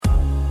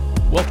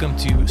Welcome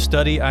to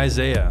Study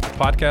Isaiah, a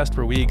podcast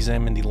where we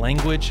examine the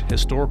language,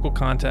 historical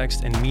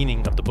context, and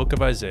meaning of the book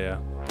of Isaiah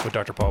with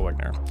Dr. Paul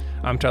Wegner.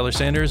 I'm Tyler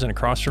Sanders, and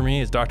across from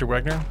me is Dr.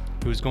 Wegner,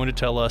 who's going to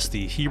tell us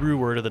the Hebrew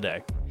word of the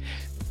day.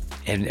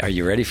 And are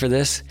you ready for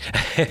this?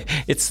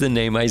 It's the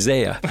name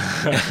Isaiah.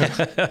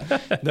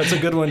 That's a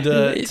good one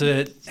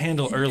to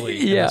handle early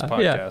in this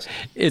podcast.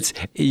 Yeah. It's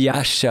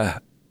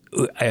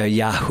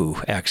Yahoo,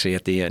 actually,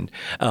 at the end.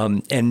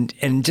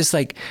 And just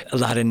like a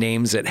lot of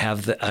names that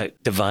have the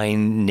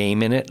divine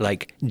name in it,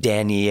 like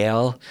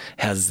Daniel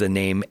has the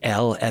name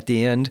El at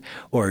the end,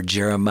 or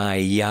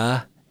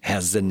Jeremiah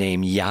has the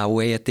name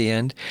Yahweh at the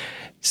end.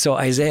 So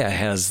Isaiah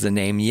has the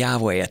name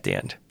Yahweh at the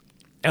end,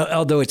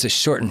 although it's a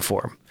shortened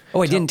form.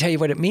 Oh, I didn't tell you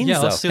what it means,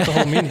 though. Let's get the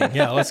whole meaning.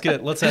 Yeah, let's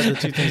add the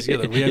two things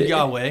together. We have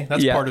Yahweh.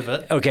 That's part of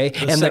it. Okay.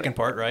 The second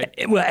part, right?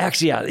 Well,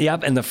 actually, yeah.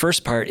 And the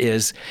first part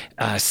is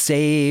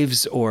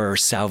saves or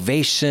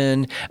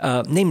salvation.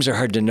 Names are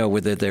hard to know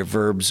whether they're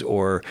verbs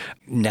or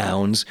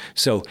nouns.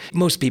 So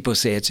most people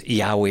say it's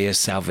Yahweh is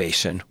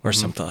salvation or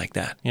something like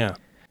that. Yeah.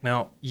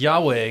 Now,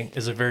 Yahweh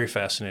is a very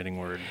fascinating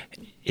word.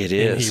 It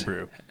is. In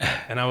Hebrew.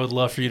 And I would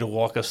love for you to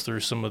walk us through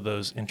some of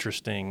those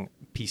interesting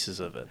pieces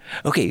of it.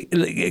 Okay.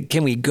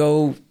 Can we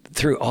go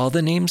through all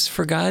the names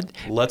for God?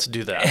 Let's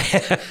do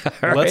that.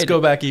 Let's go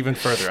back even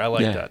further. I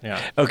like that.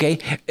 Yeah. Okay.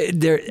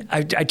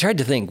 I tried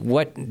to think,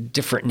 what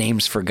different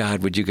names for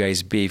God would you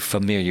guys be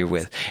familiar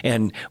with?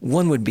 And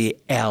one would be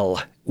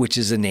El, which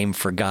is a name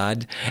for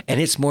God, and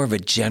it's more of a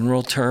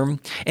general term.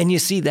 And you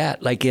see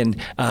that like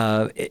in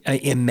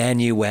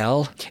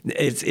Emmanuel.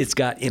 It's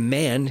got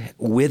Imman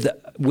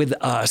with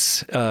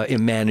us.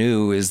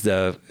 Immanu is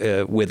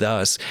the with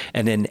us,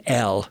 and then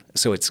El,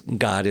 so it's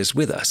God is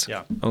with us.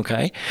 Yeah.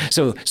 Okay.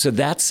 So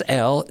that's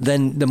El.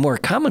 Then the more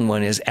common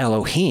one is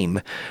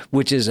Elohim,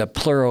 which is a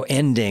plural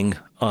ending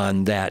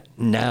on that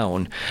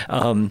noun,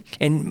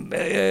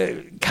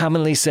 and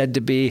commonly said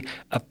to be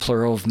a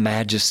plural of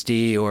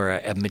majesty, or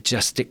a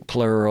majestic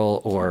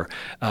plural, or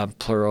a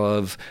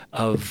plural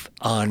of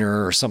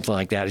honor, or something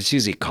like that. It's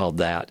usually called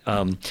that,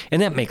 and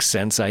that makes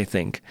sense, I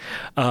think.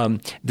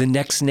 The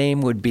next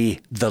name would be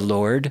the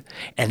Lord,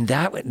 and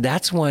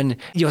that's one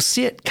you'll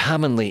see it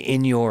commonly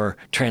in your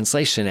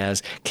translation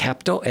as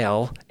capital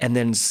L and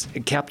then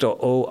capital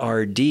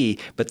O-R-D,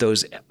 but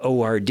those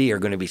O-R-D are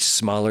going to be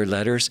smaller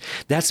letters.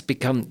 That's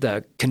become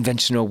the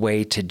conventional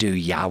way to do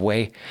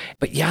Yahweh.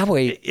 But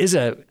Yahweh is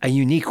a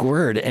unique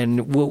word,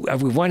 and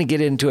we want to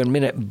get into it in a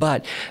minute,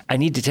 but I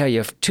need to tell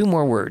you two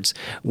more words.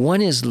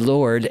 One is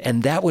Lord,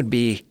 and that would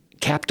be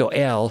capital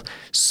L,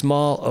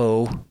 small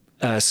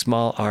O,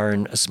 small r,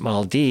 and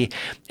small d.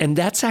 And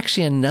that's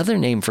actually another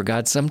name for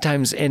God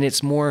sometimes, and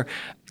it's more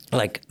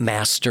like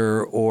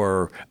master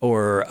or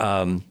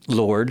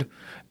Lord.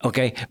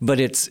 Okay, but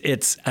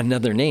it's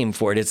another name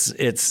for it.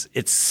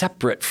 It's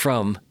separate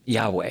from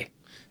Yahweh.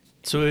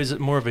 So is it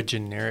more of a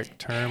generic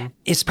term?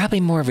 It's probably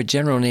more of a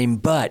general name,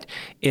 but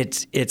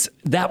it's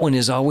that one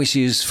is always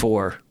used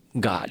for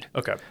God.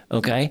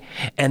 Okay.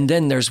 And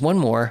then there's one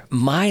more,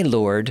 my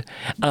Lord.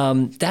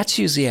 That's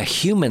usually a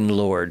human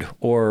Lord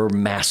or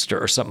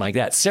master or something like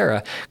that.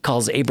 Sarah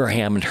calls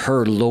Abraham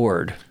her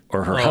Lord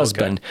or her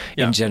husband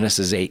in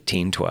Genesis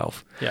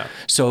 18:12. Yeah.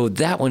 So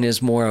that one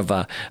is more of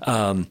a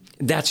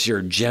that's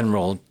your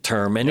general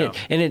term, and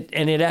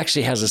it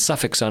actually has a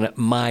suffix on it,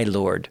 my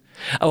Lord.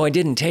 Oh, I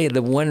didn't tell you,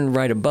 the one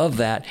right above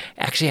that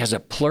actually has a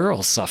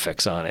plural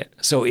suffix on it.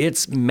 So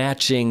it's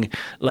matching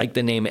like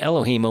the name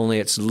Elohim, only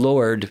it's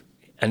Lord.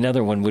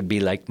 Another one would be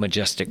like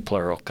majestic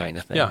plural kind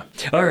of thing. Yeah.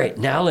 All right,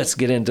 now let's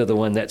get into the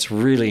one that's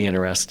really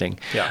interesting.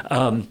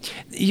 Yeah.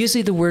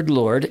 Usually the word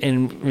Lord,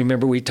 and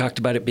remember we talked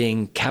about it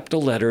being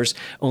capital letters,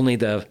 only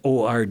the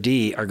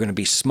O-R-D are going to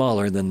be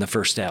smaller than the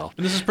first L.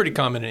 And this is pretty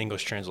common in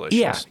English translations.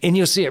 Yeah, and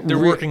you'll see it. They're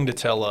working to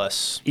tell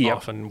us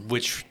often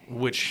which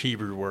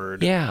Hebrew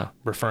word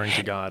referring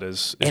to God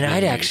is and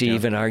I'd actually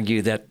even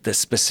argue that the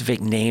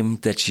specific name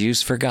that's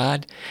used for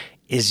God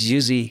is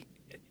usually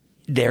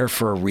there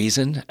for a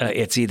reason.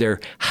 It's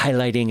either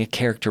highlighting a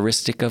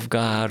characteristic of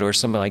God or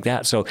something like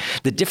that. So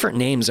the different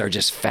names are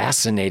just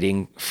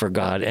fascinating for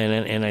God,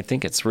 and I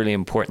think it's really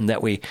important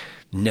that we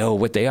know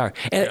what they are.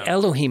 And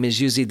Elohim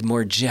is usually the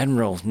more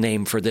general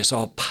name for this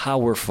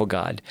all-powerful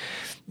God.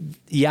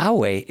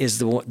 Yahweh is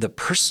the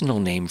personal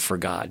name for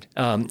God.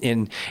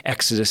 In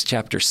Exodus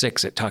chapter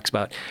 6, it talks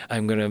about,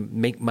 I'm going to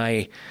make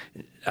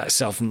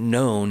myself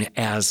known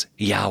as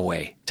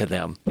Yahweh to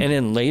them. And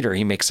then later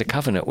he makes a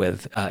covenant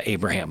with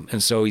Abraham.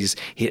 And so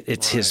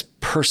it's his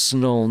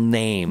personal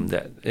name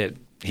that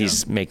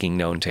he's making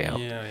known to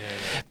him. Yeah.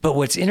 But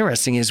what's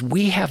interesting is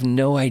we have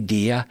no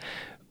idea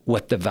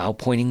what the vowel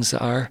pointings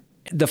are.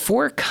 The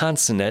four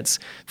consonants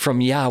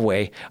from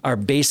Yahweh are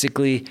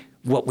basically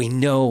what we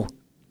know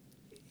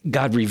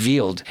God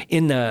revealed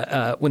in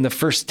the when the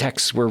first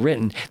texts were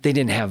written. They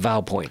didn't have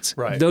vowel points.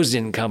 Right. Those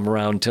didn't come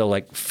around till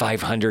like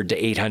 500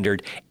 to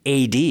 800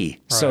 A.D.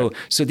 Right.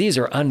 So these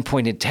are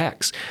unpointed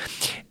texts.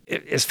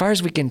 As far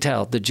as we can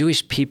tell, the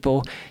Jewish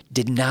people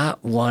did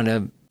not want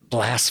to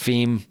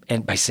blaspheme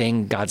and by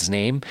saying God's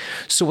name.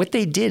 So what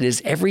they did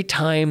is every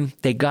time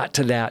they got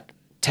to that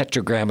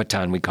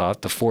tetragrammaton, we call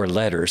it, the 4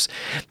 letters,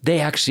 they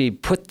actually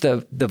put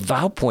the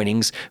vowel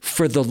pointings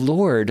for the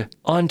Lord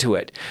onto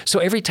it. So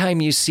every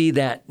time you see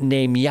that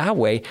name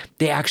Yahweh,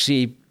 they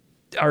actually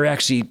are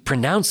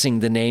pronouncing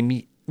the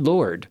name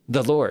Lord,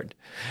 the Lord.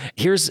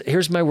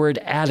 Here's my word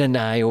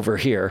Adonai over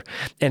here,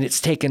 and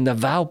it's taken the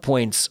vowel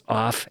points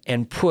off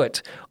and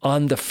put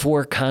on the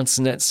 4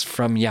 consonants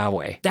from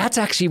Yahweh. That's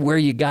actually where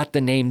you got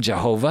the name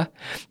Jehovah.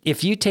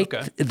 If you take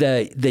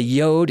the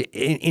yod,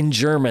 in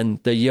German,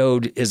 the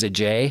yod is a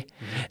J,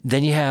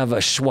 then you have a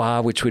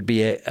schwa, which would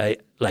be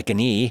like an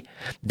E,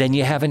 then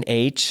you have an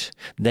H,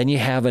 then you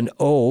have an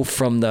O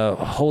from the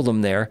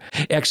holem there.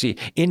 Actually,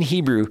 in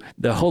Hebrew,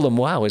 the holem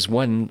wow is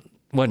one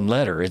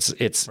letter.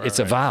 It's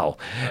a vowel.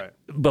 Right.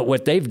 But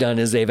what they've done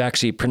is they've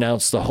actually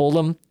pronounced the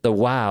holem, the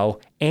wow,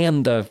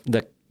 and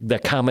the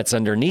comets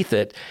underneath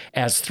it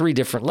as 3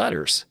 different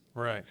letters.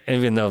 Right.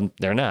 Even though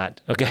they're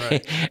not. Okay.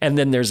 Right. And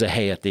then there's a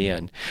hey at the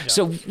end. Yeah.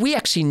 So we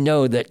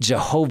know that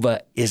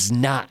Jehovah is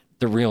not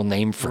the real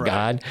name for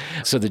God.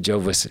 So the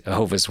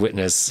Jehovah's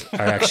Witnesses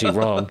are actually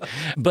wrong.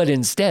 But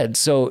instead,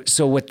 so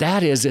what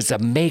that is, it's a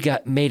made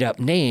up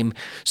name,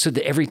 so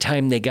that every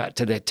time they got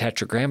to the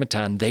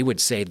tetragrammaton, they would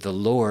say the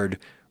Lord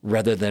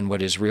rather than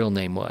what his real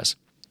name was.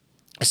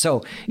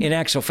 So in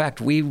actual fact,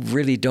 we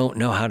really don't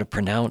know how to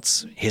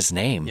pronounce his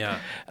name. Yeah.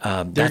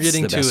 They're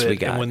getting to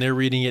it, and when they're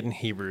reading it in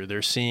Hebrew,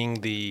 they're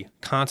seeing the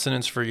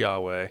consonants for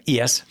Yahweh.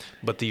 Yes.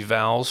 But the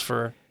vowels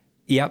for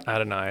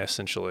Adonai,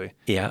 essentially.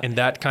 Yeah. And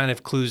that kind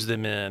of clues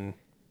them in,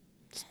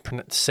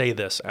 say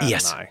this, Adonai.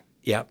 Yes.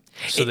 Yep.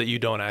 So that you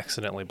don't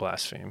accidentally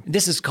blaspheme.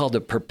 This is called a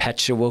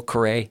perpetual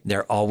chore.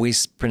 They're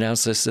always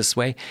pronounced this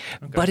way.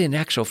 Okay. But in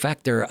actual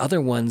fact, there are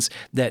other ones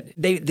that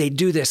they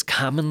do this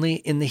commonly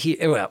in the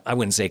well, I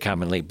wouldn't say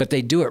commonly, but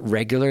they do it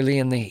regularly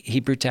in the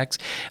Hebrew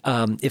text.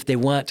 If they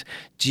want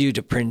you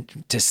to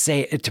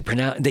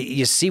pronounce,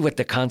 you see what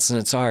the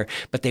consonants are,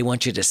 but they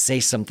want you to say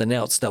something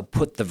else. They'll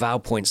put the vowel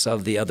points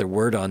of the other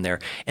word on there,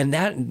 and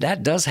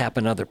that does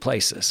happen other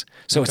places.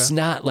 So it's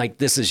not like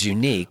this is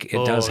unique.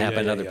 It does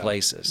happen other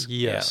places.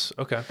 Yes.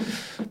 Yeah. Okay.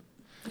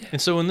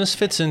 And so when this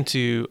fits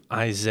into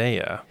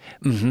Isaiah,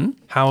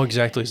 how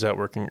exactly is that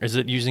working? Is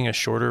it using a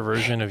shorter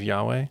version of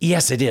Yahweh?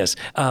 Yes, it is.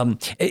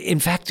 In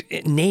fact,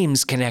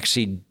 names can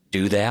actually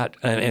do that,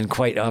 and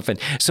quite often.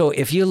 So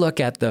if you look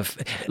at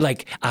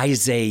like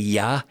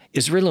Isaiah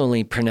is really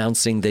only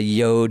pronouncing the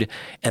yod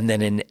and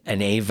then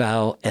an A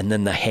vowel and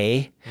then the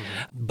hey,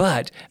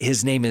 but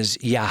his name is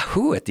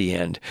Yahu at the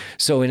end.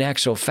 So in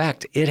actual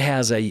fact, it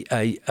has a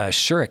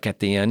shurik at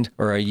the end,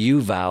 or a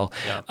U vowel,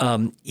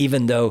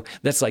 even though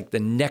that's like the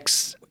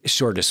next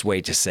shortest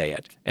way to say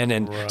it. And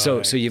then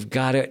so you've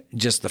got it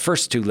just the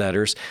first 2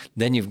 letters,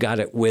 then you've got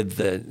it with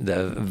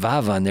the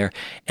vav on there,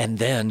 and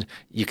then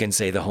you can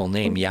say the whole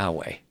name Yahweh.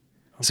 Okay.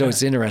 So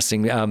it's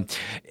interesting.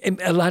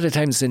 A lot of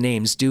times the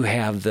names do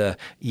have the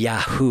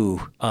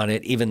Yahu on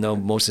it, even though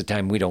most of the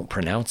time we don't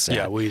pronounce that.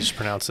 Yeah, we just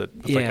pronounce it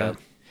with like a,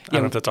 I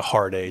don't know if that's a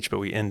hard H, but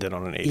we end it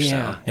on an H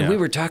sound. And we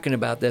were talking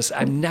about this.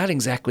 I'm not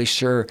exactly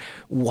sure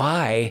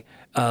why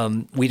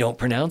we don't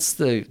pronounce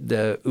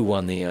the U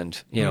on the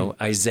end.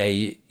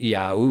 Isaiah,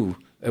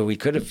 we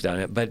could have done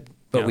it, but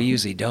we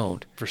usually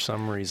don't. For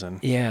some reason.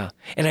 Yeah.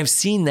 And I've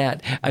seen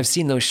that. I've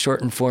seen those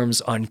shortened forms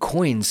on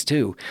coins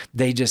too.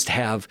 They just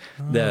have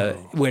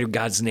where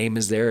God's name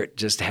is there, it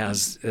just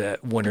has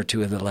 1 or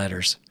 2 of the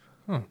letters.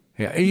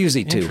 Yeah,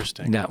 usually 2,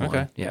 not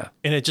 1. Yeah.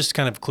 And it just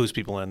kind of clues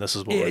people in. This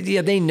is what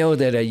they know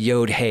that a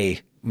yod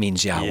hey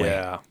means Yahweh.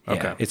 Yeah.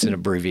 Okay. Yeah, it's an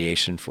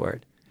abbreviation for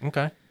it.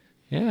 Okay.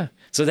 Yeah.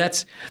 So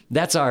that's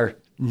our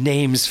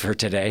names for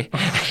today.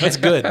 That's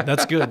good.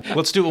 That's good.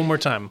 Let's do it one more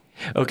time.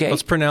 Okay.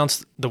 Let's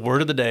pronounce the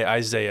word of the day,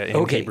 Isaiah,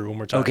 in Hebrew one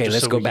more time. Okay,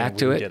 let's go back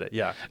to it. Get it.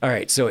 Yeah. All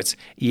right. So it's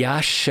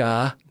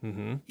Yasha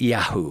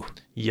Yahu.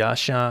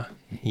 Yasha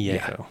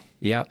Yahu.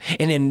 Yeah.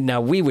 And then now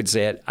we would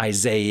say it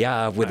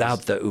Isaiah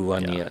without the U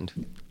on the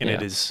end. And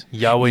it is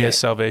Yahweh is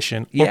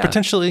salvation. Or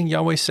potentially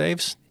Yahweh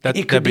saves.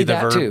 It could be the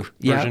that verb too.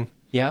 version.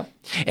 Yeah.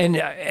 And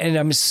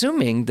I'm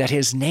assuming that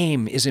his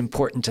name is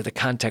important to the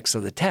context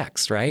of the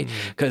text, right?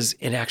 Because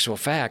in actual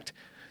fact,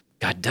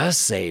 God does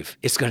save.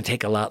 It's going to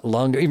take a lot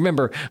longer. You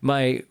remember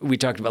we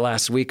talked about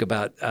last week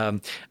about,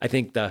 I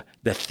think the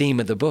theme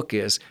of the book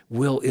is,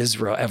 will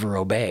Israel ever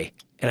obey?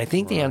 And I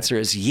think the answer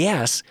is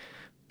yes,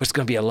 but it's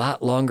going to be a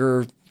lot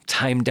longer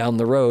time down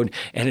the road,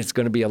 and it's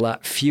going to be a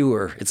lot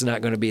fewer. It's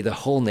not going to be the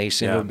whole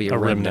nation. It'll be a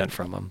remnant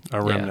from them.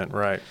 A remnant,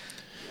 right.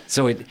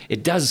 So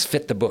it does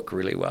fit the book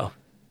really well.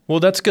 Well,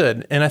 that's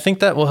good. And I think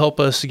that will help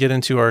us get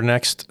into our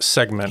next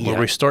segment where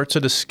we start to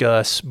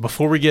discuss,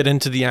 before we get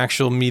into the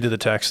actual meat of the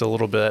text a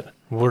little bit,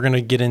 we're going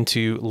to get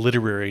into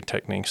literary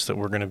techniques that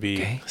we're going to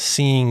be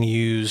seeing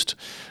used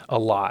a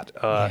lot.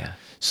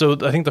 So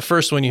I think the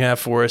first one you have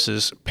for us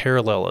is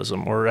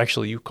parallelism, or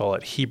actually you call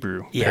it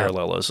Hebrew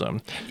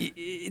parallelism.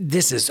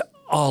 This is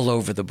all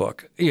over the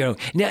book.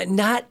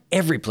 Not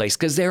every place,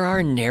 because there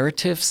are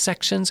narrative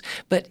sections,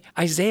 but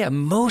Isaiah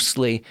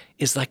mostly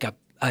is like a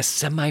a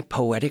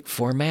semi-poetic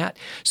format.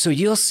 So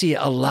you'll see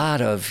a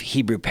lot of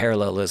Hebrew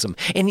parallelism.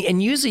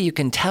 And usually you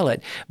can tell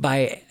it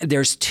by,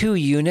 there's 2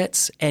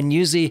 units, and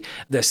usually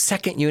the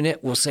second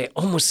unit will say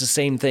almost the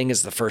same thing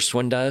as the first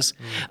one does.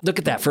 Look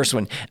at that first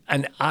one.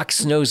 An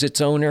ox knows its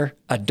owner,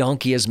 a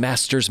donkey his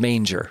master's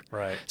manger.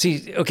 Right.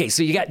 See, okay,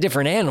 so you got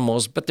different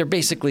animals, but they're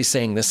basically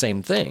saying the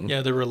same thing.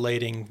 Yeah, they're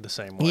relating the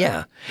same way.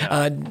 Yeah.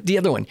 The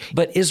other one,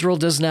 but Israel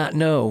does not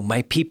know,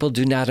 my people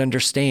do not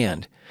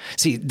understand.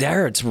 See,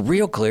 there it's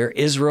real clear.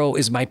 Israel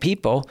is my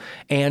people,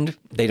 and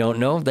they don't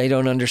know, they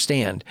don't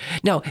understand.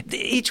 Now,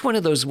 each one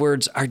of those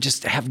words are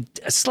just have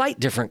a slight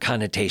different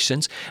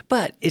connotations,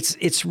 but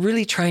it's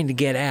really trying to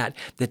get at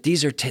that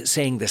these are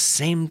saying the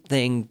same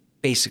thing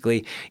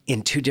basically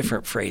in 2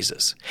 different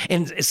phrases.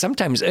 And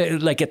sometimes,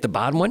 like at the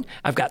bottom one,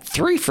 I've got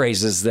 3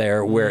 phrases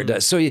there where it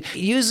does. So you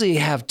usually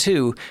have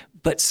 2,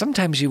 but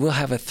sometimes you will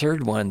have a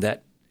third one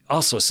that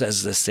also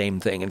says the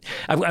same thing. And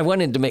I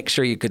wanted to make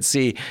sure you could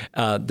see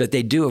that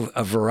they do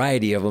a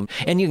variety of them.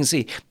 And you can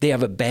see they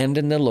have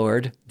abandoned the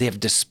Lord. They have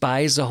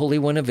despised the Holy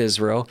One of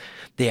Israel.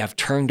 They have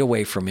turned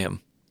away from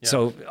him. Yeah.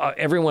 So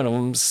every one of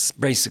them's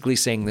basically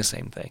saying the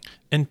same thing.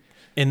 And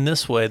in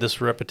this way, this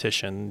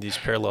repetition, these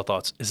parallel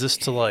thoughts, is this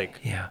to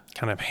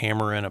kind of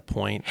hammer in a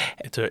point,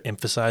 to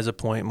emphasize a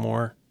point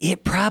more?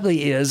 It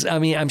probably is. I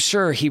mean, I'm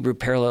sure Hebrew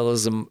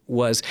parallelism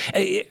was.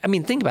 I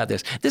mean, think about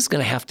this. This is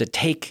going to have to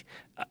take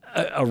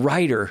a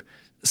writer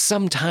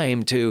some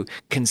time to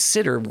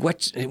consider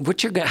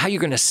how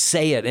you're going to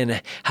say it, and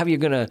how you're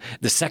going to,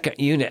 the second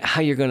unit,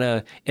 how you're going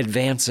to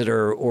advance it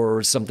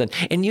or something.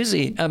 And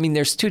usually, I mean,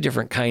 there's 2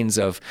 different kinds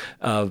of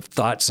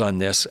thoughts on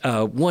this.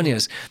 One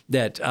is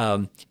that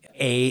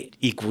A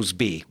equals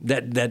B.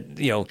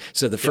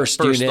 So the first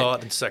unit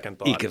thought and second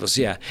thought equals,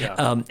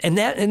 and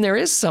there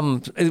is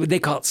some, they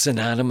call it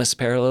synonymous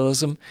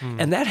parallelism,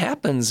 and that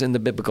happens in the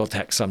biblical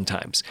text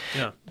sometimes.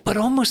 Yeah. But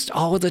almost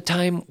all of the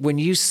time, when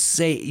you use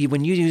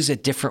a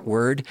different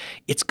word,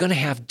 it's going to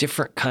have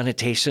different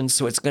connotations.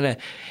 So it's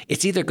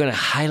either going to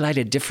highlight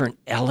a different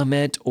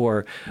element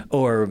or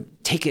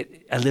take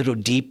it a little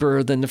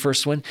deeper than the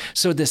first one.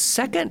 So the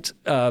second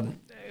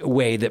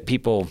way that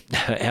people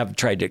have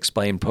tried to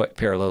explain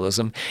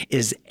parallelism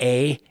is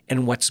A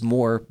and what's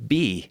more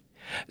B.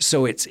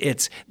 So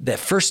it's the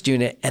first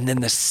unit, and then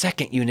the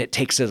second unit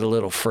takes it a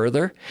little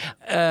further.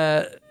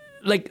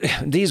 Like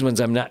these ones,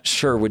 I'm not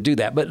sure would do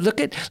that. But look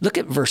at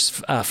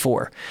verse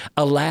 4.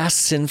 Alas,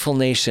 sinful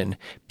nation,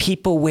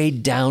 people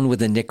weighed down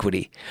with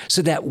iniquity.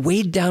 So that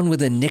weighed down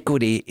with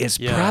iniquity is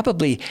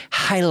probably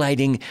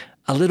highlighting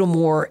a little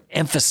more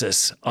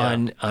emphasis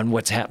on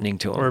what's happening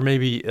to them. Or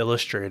maybe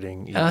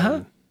illustrating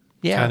even.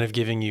 Kind of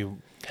giving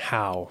you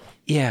how.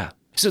 Yeah.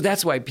 So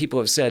that's why people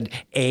have said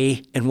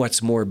A and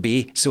what's more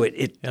B. So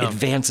it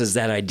advances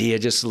that idea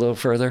just a little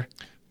further.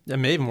 It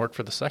may even work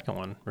for the second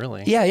one,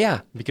 really.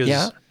 Yeah.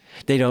 Because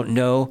they don't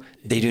know,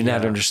 they do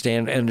not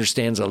understand.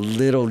 Understands a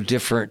little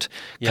different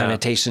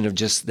connotation of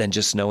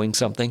just knowing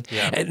something.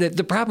 Yeah. And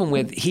the problem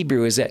with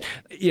Hebrew is that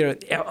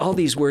all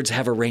these words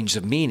have a range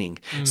of meaning.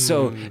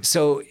 So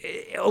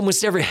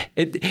almost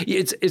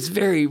it's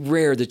very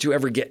rare that you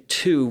ever get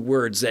 2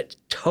 words that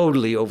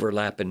totally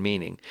overlap in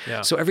meaning.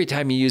 Yeah. So every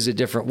time you use a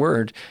different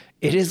word,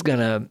 it is going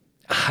to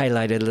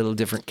highlight a little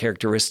different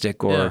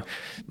characteristic or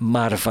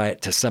modify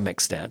it to some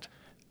extent.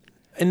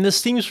 And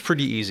this seems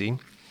pretty easy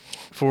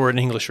for an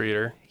English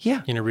reader,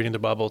 reading the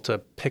Bible to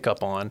pick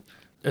up on.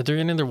 Are there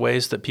any other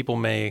ways that people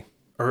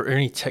or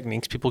any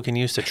techniques people can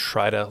use to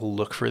try to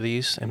look for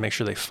these and make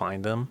sure they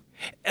find them?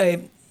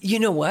 You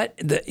know what?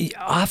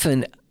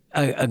 Often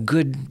a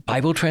good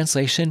Bible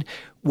translation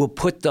will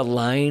put the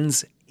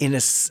lines in a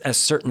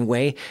certain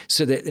way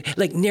so that,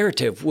 like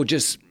narrative, will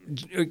just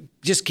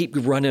keep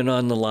running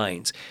on the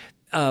lines.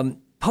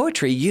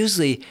 Poetry,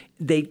 usually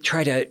they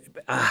try to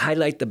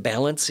highlight the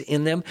balance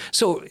in them.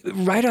 So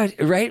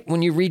right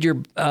when you read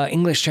your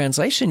English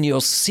translation,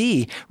 you'll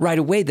see right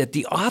away that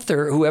the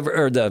author,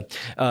 or the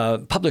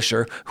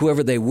publisher,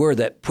 whoever they were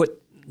that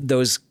put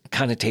those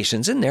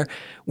connotations in there,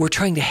 were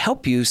trying to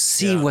help you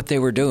see what they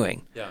were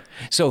doing. Yeah.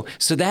 So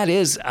that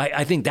is,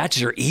 I think that's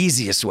your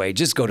easiest way.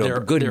 Just go to a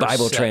good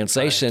Bible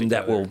translation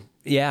that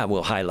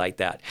will highlight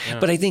that. Yeah.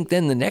 But I think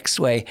then the next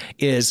way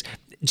is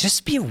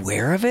just be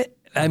aware of it.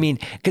 I mean,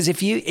 because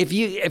if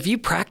you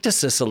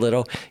practice this a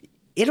little,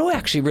 it'll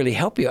actually really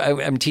help you.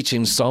 I'm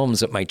teaching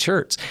Psalms at my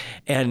church,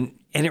 and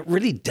it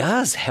really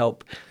does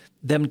help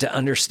them to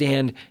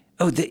understand,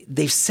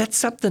 they've said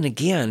something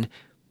again,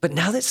 but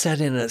now that's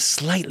said in a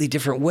slightly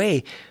different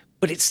way,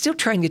 but it's still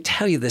trying to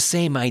tell you the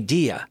same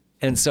idea.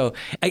 And so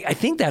I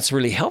think that's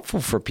really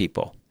helpful for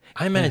people.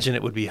 I imagine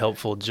it would be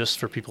helpful just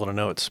for people to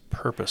know it's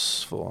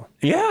purposeful.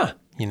 Yeah.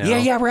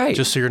 Yeah, right.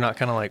 Just so you're not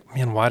kind of like,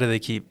 man, why do they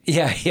keep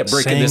breaking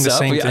saying this the up?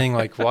 same thing?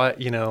 Like, why,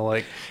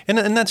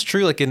 and that's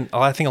true. Like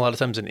I think a lot of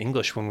times in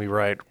English when we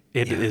write,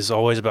 it is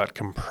always about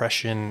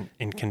compression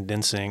and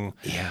condensing.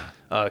 Yeah.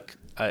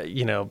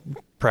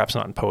 Perhaps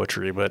not in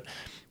poetry, but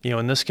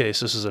in this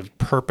case, this is a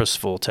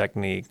purposeful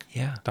technique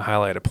to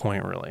highlight a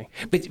point, really.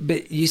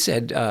 But you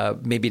said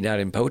maybe not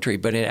in poetry,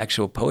 but in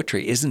actual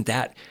poetry, isn't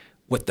that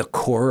what the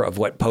core of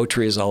what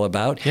poetry is all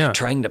about, Yeah.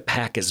 trying to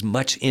pack as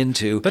much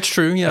into That's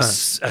true, yeah.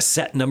 a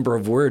set number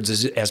of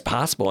words as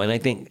possible. And I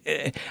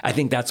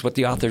think that's what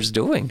the author's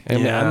doing. I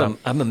mean, Yeah.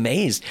 I'm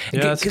amazed.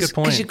 Yeah, that's a good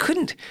point.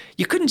 Because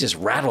you couldn't just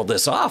rattle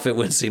this off. It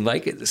would seem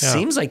like it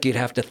seems like you'd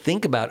have to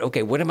think about,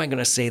 okay, what am I going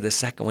to say the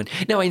second one?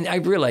 Now I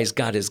realize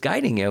God is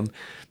guiding him,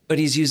 but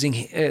he's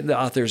using the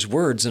author's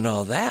words and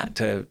all that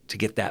to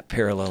get that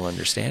parallel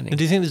understanding. And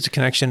do you think there's a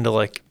connection to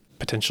like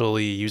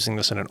potentially using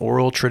this in an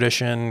oral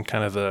tradition,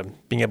 kind of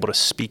being able to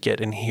speak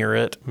it and hear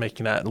it,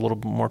 making that a little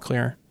bit more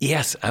clear?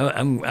 Yes,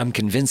 I'm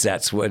convinced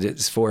that's what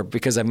it's for,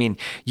 because I mean,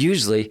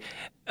 usually,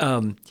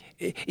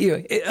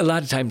 a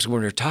lot of times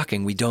when we're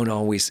talking, we don't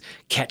always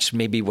catch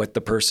maybe what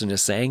the person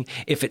is saying.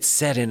 If it's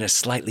said in a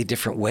slightly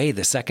different way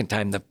the second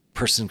time, the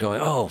person's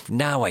going, oh,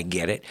 now I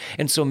get it.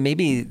 And so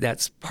maybe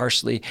that's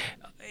partially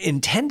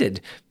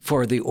intended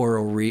for the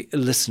oral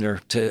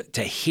listener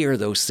to hear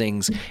those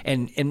things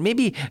and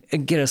maybe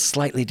get a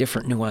slightly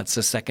different nuance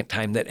the second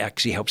time that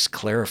actually helps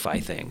clarify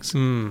things.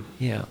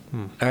 Yeah.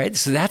 All right.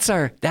 So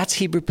that's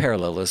Hebrew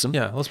parallelism.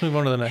 Yeah. Let's move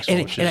on to the next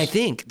one. And I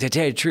think, to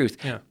tell you the truth,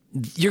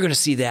 you're going to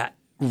see that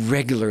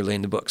regularly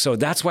in the book. So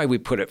that's why we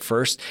put it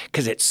first,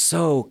 because it's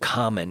so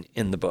common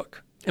in the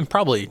book. And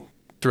probably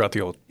throughout the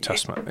Old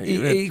Testament.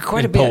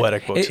 Quite a bit.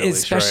 Poetic books, at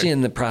least, especially right?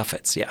 in the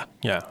prophets. Yeah.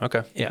 Yeah.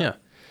 Okay. Yeah.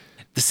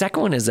 The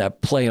second one is a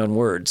play on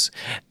words.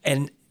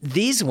 And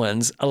these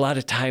ones, a lot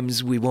of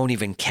times we won't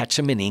even catch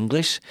them in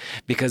English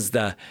because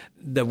the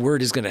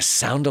word is going to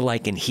sound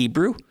alike in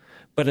Hebrew.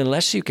 But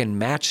unless you can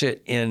match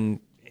it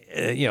in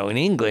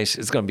English,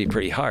 it's going to be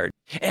pretty hard.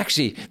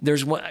 Actually,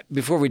 there's one,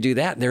 before we do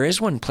that, there is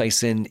one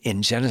place in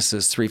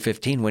Genesis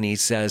 3:15 when he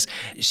says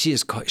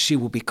she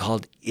will be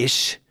called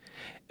Ish,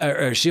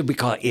 or she'll be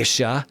called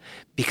Isha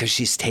because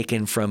she's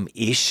taken from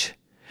Ish.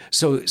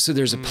 So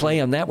there's a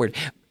play on that word.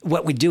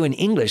 What we do in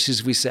English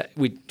is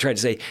we try to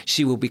say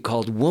she will be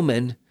called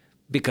woman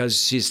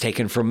because she's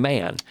taken from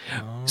man.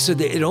 Oh. So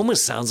it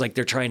almost sounds like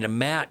they're trying to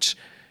match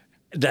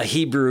the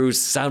Hebrew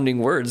sounding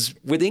words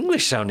with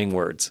English sounding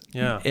words.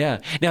 Yeah. Yeah.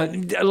 Now,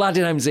 a lot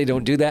of times they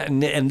don't do that.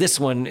 And this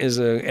one is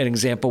an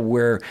example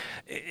where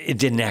it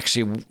didn't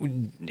actually,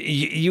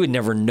 you would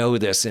never know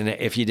this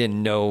if you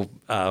didn't know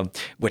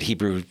what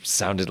Hebrew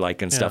sounded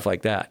like and stuff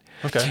like that.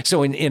 Okay.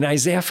 So in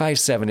Isaiah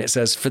 5:7, it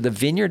says, "For the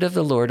vineyard of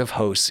the Lord of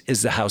hosts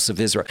is the house of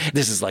Israel."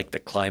 This is like the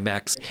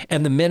climax.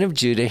 "And the men of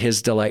Judah,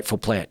 his delightful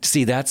plant."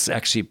 See, that's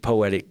actually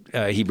poetic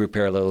Hebrew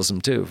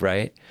parallelism too,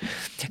 right?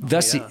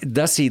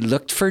 Thus he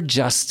looked for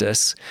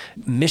justice,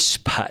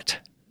 mishpat,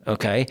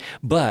 okay?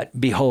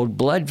 But behold,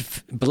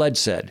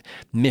 bloodshed,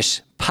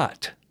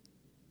 mishpat.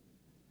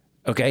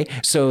 Okay?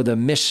 So the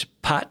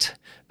mishpat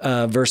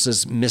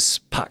versus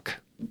mispach.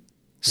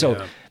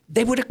 So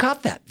they would have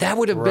caught that. That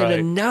would have been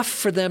enough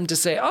for them to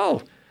say,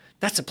 oh,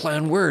 that's a play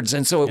on words.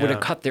 And so it would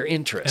have caught their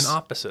interest. An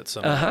opposite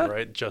somehow,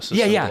 right? Justice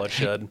and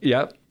bloodshed.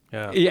 Yep.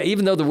 Yeah. Yeah,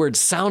 even though the words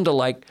sound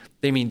alike,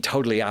 they mean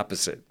totally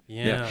opposite.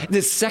 Yeah.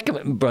 The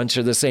second bunch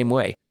are the same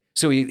way.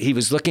 So he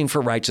was looking for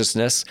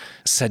righteousness,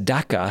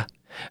 tzedakah,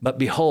 but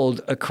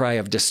behold, a cry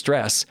of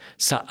distress,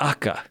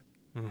 sa'aka.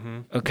 Mm-hmm.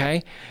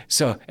 Okay?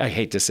 So I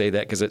hate to say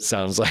that because it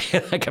sounds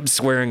like I'm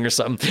swearing or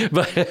something,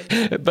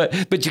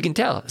 but you can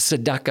tell,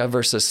 tzedakah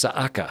versus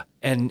sa'aka.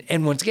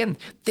 And once again,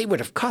 they would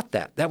have caught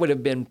that. That would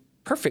have been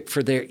perfect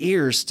for their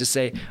ears to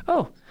say,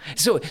 oh,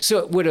 so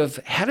it would have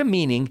had a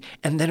meaning,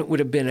 and then it would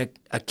have been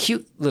a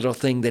cute little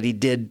thing that he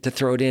did to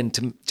throw it in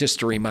just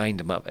to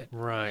remind him of it.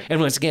 Right. And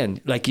once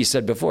again, like you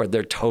said before,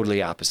 they're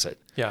totally opposite.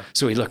 Yeah.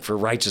 So he looked for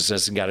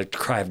righteousness and got a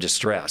cry of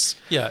distress.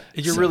 Yeah.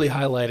 You're really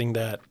highlighting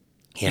that.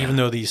 Yeah. Even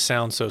though these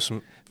sound so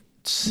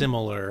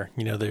similar,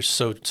 there's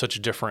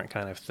such different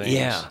kind of things.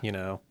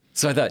 Yeah.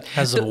 So I thought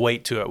has a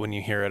weight to it when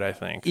you hear it, I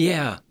think.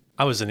 Yeah.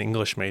 I was an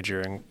English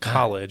major in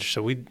college,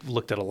 so we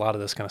looked at a lot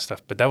of this kind of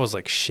stuff, but that was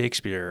like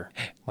Shakespeare,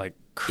 like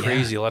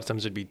crazy. A lot of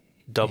times it'd be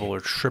double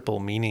or triple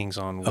meanings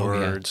on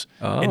words.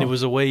 Yeah. And it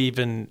was a way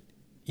even,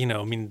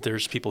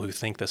 there's people who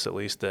think this at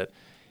least, that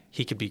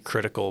he could be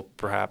critical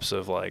perhaps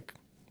of like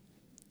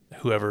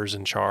whoever's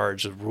in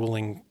charge, the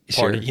ruling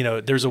party.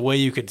 Sure. There's a way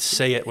you could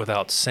say it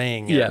without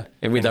saying it. Yeah,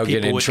 and without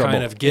getting in trouble. People would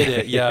kind of get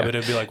it, but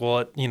it'd be like,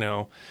 well,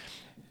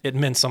 it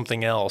meant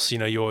something else.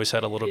 You always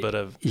had a little bit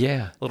of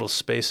little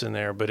space in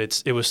there, but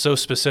it was so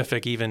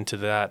specific even to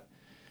that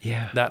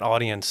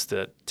audience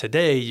that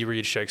today you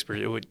read Shakespeare,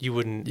 you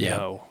wouldn't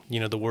know.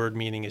 The word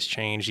meaning has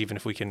changed, even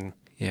if we can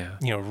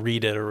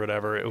read it or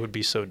whatever, it would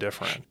be so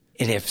different.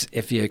 And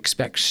if you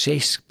expect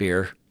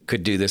Shakespeare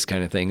could do this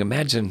kind of thing,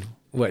 imagine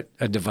what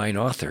a divine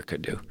author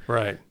could do.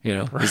 Right.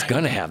 He's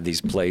going to have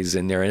these plays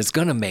in there, and it's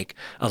going to make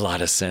a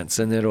lot of sense,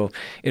 and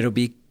it'll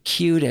be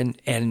cute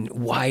and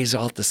wise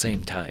all at the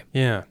same time.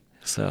 Yeah.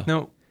 So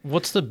now,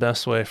 what's the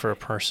best way for a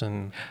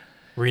person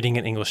reading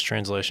an English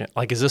translation?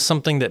 Like, is this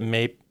something that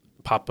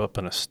pop up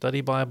in a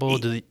study Bible?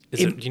 Do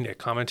you need a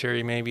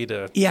commentary maybe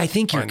to? Yeah, I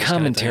think your find these kind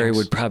of commentary things?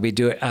 would probably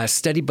do it. A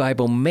study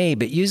Bible may,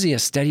 but usually a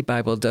study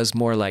Bible does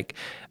more like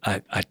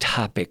a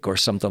topic or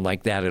something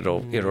like that.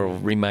 It'll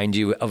remind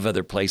you of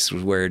other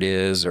places where it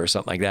is or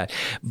something like that.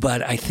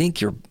 But I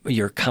think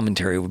your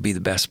commentary would be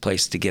the best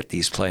place to get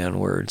these play on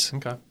words.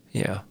 Okay.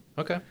 Yeah.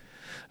 Okay.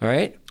 All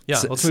right. Yeah,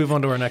 let's move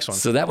on to our next one.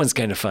 So that one's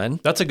kind of fun.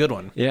 That's a good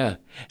one. Yeah.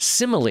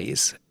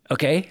 Similes.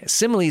 Okay.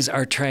 Similes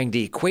are trying to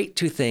equate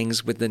two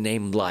things with the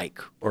name like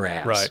or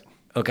as. Right.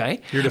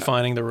 Okay. You're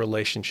defining the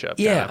relationship.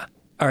 Yeah. kinda.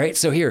 All right.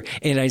 So here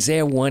in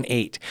Isaiah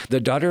 1:8, the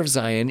daughter of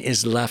Zion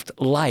is left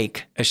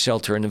like a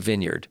shelter in a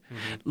vineyard,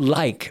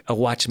 like a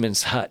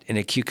watchman's hut in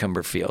a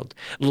cucumber field,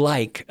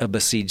 like a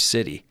besieged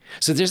city.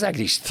 So there's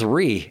actually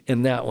three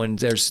in that one.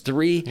 There's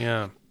three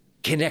Yeah.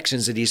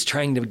 connections that he's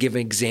trying to give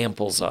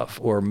examples of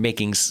or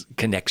making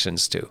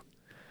connections to.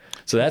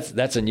 So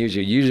that's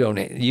unusual. You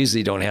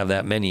usually don't have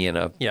that many in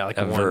a Like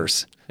a one.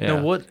 verse.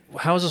 Yeah. Now,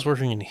 how is this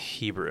working in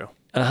Hebrew?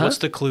 What's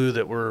the clue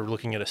that we're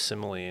looking at a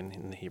simile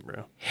in the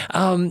Hebrew?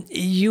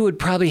 You would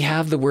probably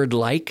have the word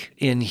like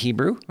in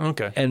Hebrew.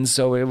 Okay. And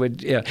so it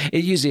would, it's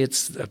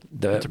It's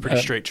a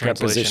pretty straight translation,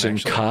 preposition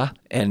actually. ka,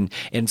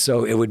 and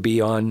so it would be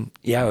on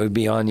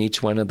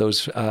each one of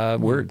those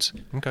words.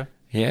 Okay.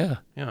 Yeah.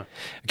 Yeah.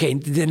 Okay,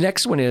 the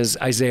next one is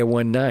Isaiah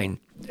 1:9.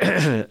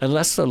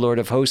 Unless the Lord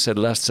of hosts had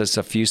left us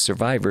a few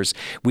survivors,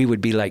 we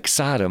would be like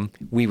Sodom,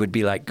 we would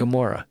be like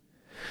Gomorrah.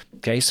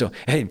 Okay, so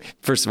hey,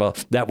 first of all,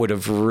 that would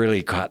have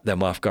really caught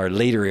them off guard.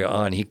 Later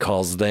on, he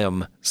calls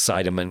them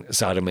Sodom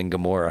and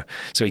Gomorrah.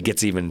 So he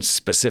gets even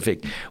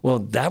specific. Well,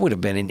 that would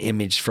have been an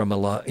image from a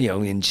lot,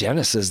 in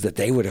Genesis that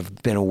they would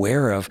have been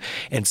aware of.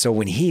 And so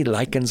when he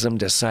likens them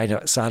to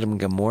Sodom and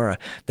Gomorrah,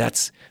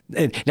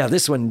 now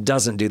this one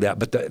doesn't do that,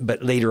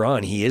 but later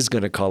on he is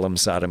going to call them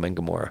Sodom and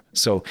Gomorrah.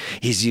 So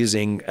he's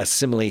using a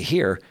simile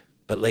here,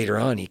 but later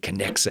on he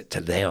connects it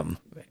to them.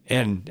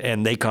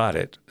 And they caught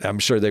it. I'm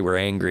sure they were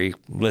angry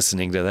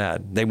listening to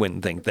that. They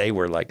wouldn't think they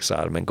were like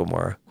Sodom and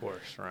Gomorrah. Of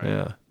course. Right.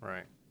 Yeah.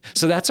 Right.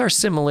 So that's our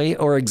simile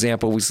or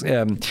example.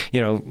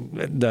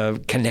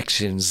 The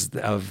connections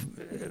of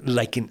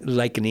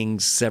likening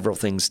several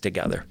things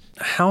together.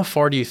 How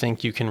far do you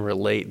think you can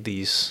relate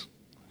these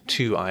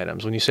two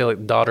items? When you say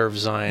like daughter of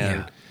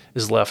Zion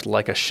is left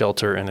like a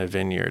shelter in a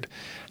vineyard,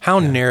 how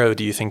narrow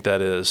do you think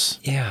that is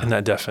in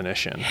that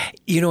definition?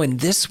 In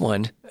this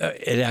one,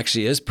 it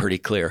actually is pretty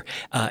clear.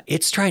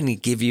 It's trying to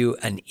give you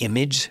an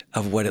image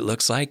of what it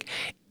looks like.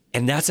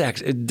 And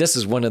this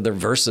is one of the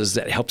verses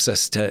that helps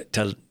us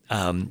to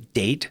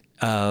date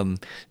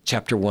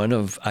chapter 1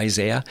 of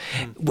Isaiah.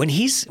 When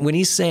he's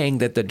saying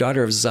that the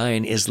daughter of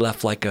Zion is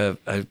left like a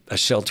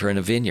shelter in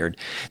a vineyard,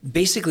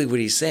 basically what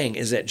he's saying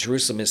is that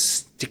Jerusalem is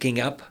sticking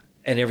up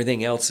and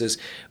everything else is,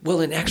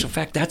 well, in actual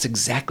fact, that's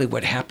exactly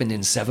what happened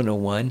in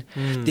 701.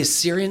 The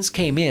Assyrians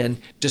came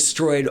in,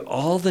 destroyed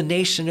all the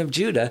nation of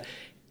Judah,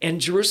 and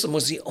Jerusalem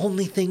was the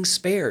only thing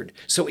spared.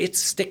 So it's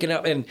sticking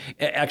up. And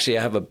actually,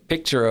 I have a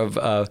picture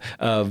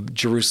of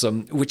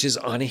Jerusalem, which is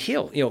on a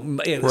hill.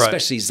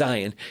 Especially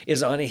Zion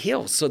is on a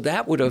hill. So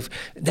that would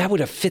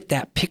have fit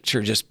that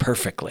picture just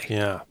perfectly.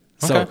 Yeah.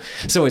 Okay.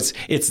 So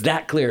it's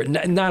that clear.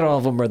 Not all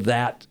of them are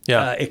that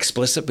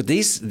explicit, but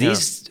these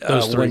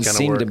ones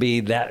seem to be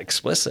that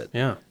explicit.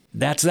 Yeah.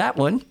 That's that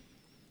one.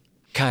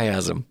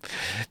 Chiasm.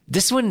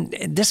 This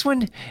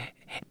one,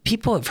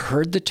 people have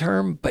heard the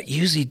term, but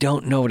usually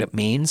don't know what it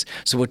means.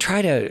 So we'll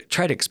try to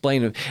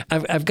explain it.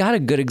 I've got a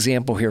good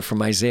example here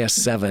from Isaiah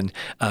 7,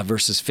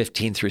 verses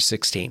 15 through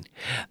 16.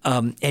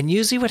 And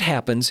usually what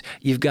happens,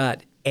 you've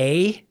got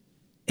A,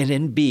 and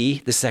then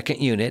B, the second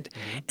unit,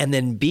 and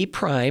then B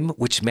prime,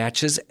 which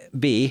matches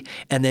B,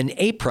 and then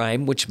A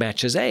prime, which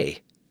matches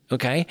A.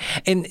 Okay?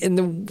 And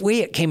the way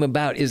it came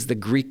about is the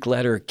Greek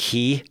letter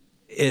chi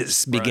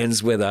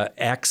begins with a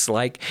X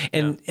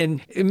and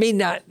it may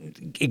not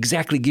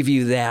exactly give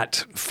you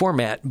that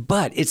format,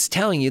 but it's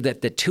telling you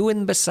that the two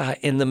in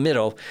the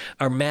middle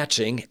are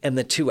matching and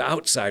the two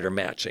outside are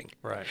matching.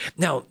 Right.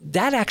 Now,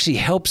 that actually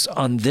helps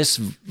on these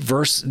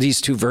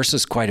two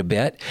verses quite a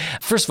bit.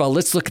 First of all,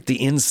 let's look at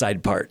the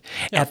inside part.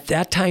 Yeah. At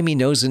that time, he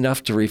knows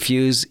enough to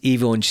refuse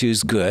evil and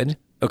choose good.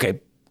 Okay.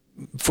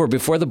 For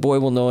before the boy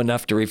will know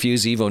enough to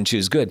refuse evil and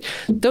choose good.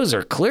 Those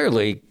are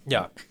clearly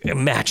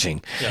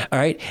matching. Yeah. All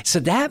right. So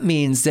that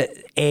means that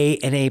A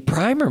and A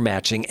prime are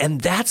matching,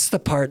 and that's the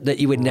part that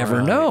you would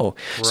never know.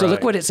 Right. So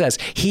look what it says.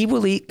 He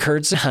will eat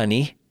curds and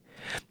honey.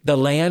 The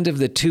land of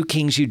the two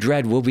kings you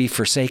dread will be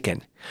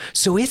forsaken.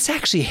 So it's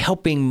actually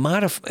helping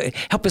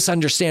help us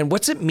understand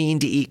what's it mean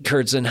to eat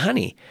curds and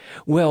honey.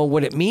 Well,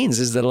 what it means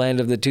is the land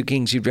of the two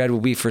kings you dread will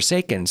be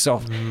forsaken.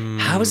 So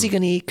how is he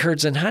going to eat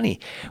curds and honey?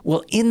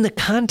 Well, in the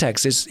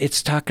context,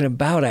 it's talking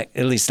about, at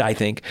least I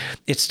think,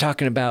 it's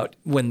talking about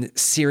when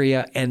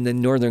Syria and the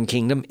northern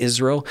kingdom,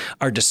 Israel,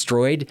 are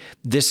destroyed,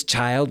 this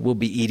child will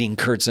be eating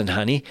curds and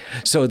honey.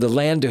 So the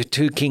land of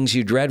two kings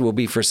you dread will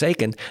be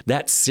forsaken.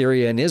 That's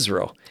Syria and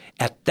Israel.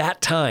 At that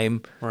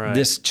time,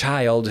 this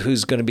child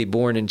who's going to be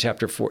born in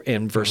chapter 4,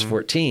 in verse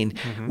 14,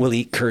 will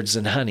eat curds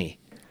and honey.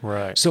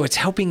 Right. So it's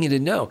helping you to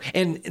know.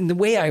 And the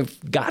way I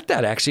got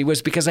that actually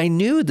was because I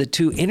knew the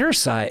two inner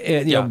side,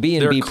 B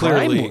and B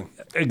prime.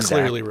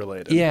 Clearly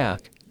related. Yeah.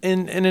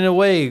 And in a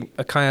way,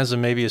 a chiasm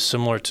maybe is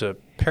similar to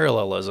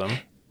parallelism.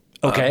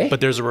 Okay. But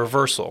there's a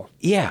reversal.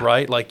 Yeah.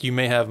 Right? Like you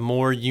may have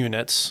more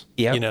units,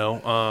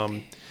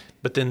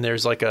 but then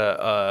there's like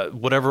a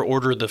whatever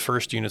order the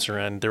first units are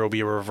in, there will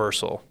be a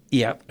reversal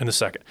in the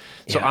second.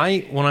 So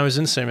when I was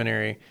in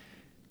seminary,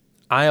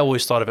 I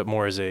always thought of it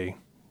more as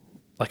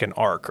like an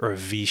arc or a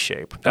V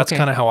shape. That's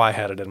kind of how I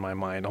had it in my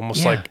mind.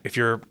 Almost like if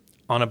you're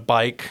on a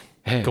bike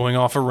going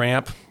off a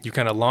ramp, you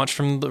kind of launch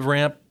from the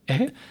ramp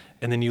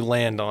and then you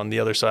land on the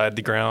other side of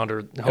the ground,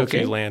 or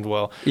hopefully you land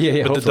well.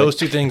 But those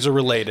two things are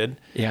related.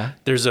 Yeah.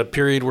 There's a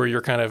period where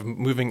you're kind of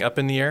moving up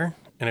in the air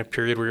and a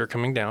period where you're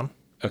coming down.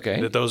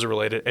 Okay. That those are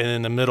related. And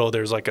in the middle,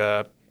 there's like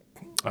a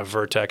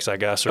vertex, I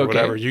guess, or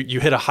whatever. You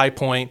hit a high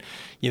point,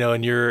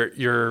 and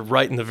you're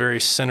right in the very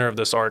center of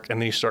this arc,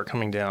 and then you start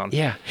coming down.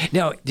 Yeah.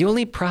 Now, the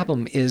only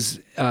problem is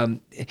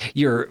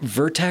your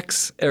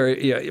vertex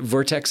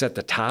vortex at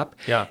the top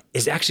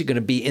is actually going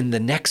to be in the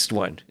next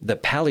one, the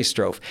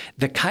palistrophe.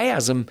 The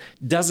chiasm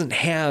doesn't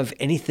have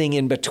anything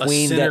in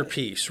between. A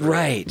centerpiece.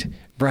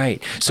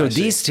 Right. So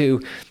these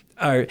two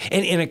are,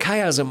 and a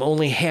chiasm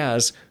only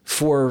has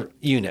 4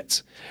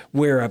 units,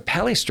 where a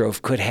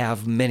palistrophe could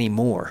have many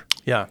more.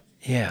 Yeah.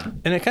 Yeah.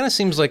 And it kind of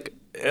seems like,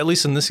 at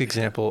least in this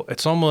example,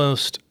 it's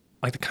almost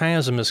like the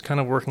chiasm is kind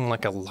of working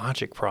like a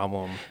logic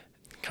problem.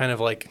 Kind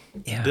of like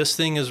this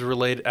thing is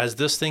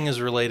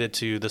related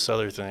to this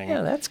other thing.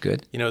 Yeah, that's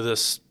good.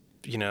 This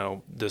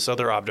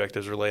other object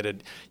is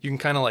related. You can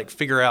kind of like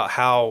figure out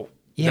how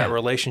that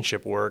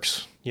relationship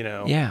works,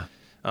 Yeah.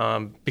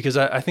 Because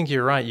I think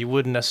you're right. You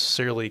wouldn't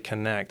necessarily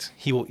connect.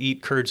 He will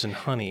eat curds and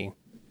honey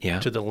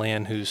to the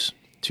land whose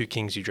 2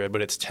 kings you dread,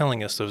 but it's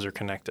telling us those are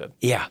connected.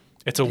 Yeah.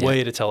 It's a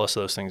way to tell us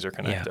those things are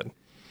connected.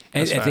 Yeah.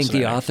 I think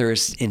the author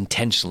is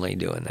intentionally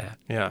doing that.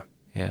 Yeah.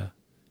 Yeah.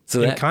 So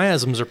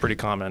chiasms are pretty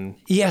common.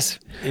 Yes.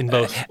 In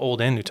both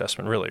Old and New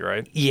Testament, really,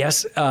 right?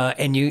 Yes.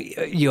 And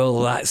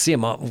you'll see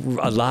them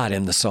a lot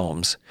in the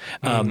Psalms.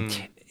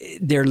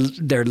 They're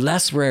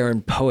less rare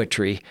in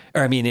poetry,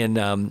 in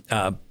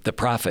the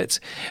prophets,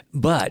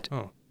 but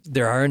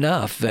there are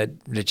enough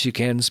that you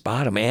can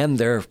spot them, and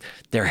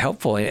they're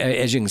helpful.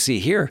 As you can see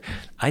here,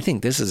 I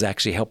think this is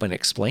actually helping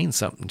explain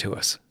something to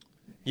us.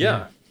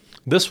 Yeah.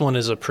 This one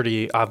is a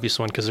pretty obvious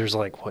one because there's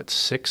like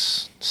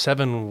 6,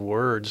 7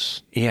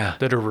 words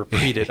that are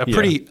repeated.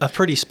 A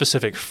pretty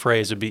specific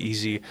phrase would be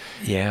easy.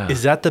 Yeah.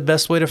 Is that the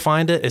best way to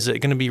find it? Is it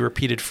going to be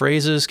repeated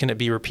phrases? Can it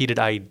be repeated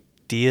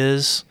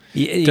ideas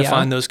to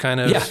find those kind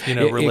of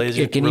relations?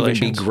 It can even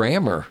be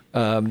grammar.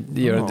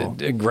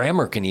 The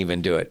grammar can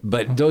even do it,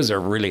 but those are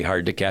really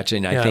hard to catch,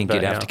 and I think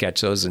you'd have to catch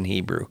those in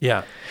Hebrew.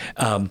 Yeah.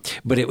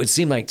 But it would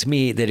seem like to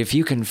me that if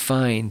you can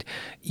find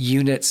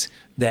units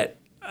that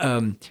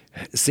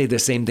say the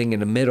same thing in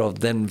the middle,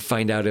 then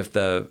find out if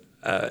the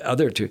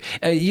other two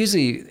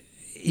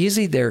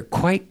usually they're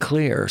quite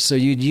clear, so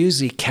you'd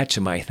usually catch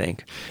them, I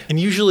think. And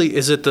usually,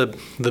 is it the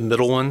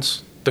middle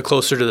ones, the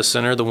closer to the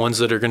center, the ones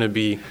that are going to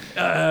be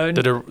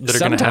that are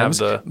going to have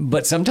the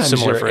but sometimes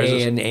your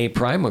phrases. A and A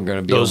prime are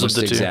going to be those almost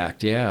are the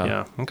exact. Yeah.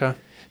 Yeah. Okay.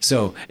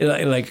 So,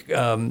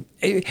 but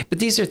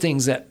these are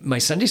things that my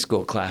Sunday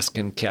school class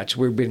can catch.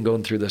 We've been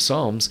going through the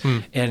Psalms,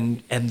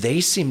 and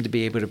they seem to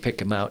be able to pick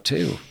them out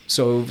too.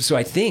 So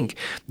I think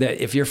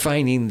that if you're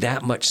finding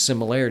that much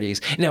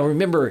similarities, now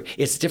remember,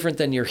 it's different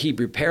than your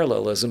Hebrew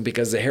parallelism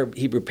because the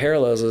Hebrew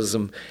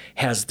parallelism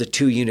has the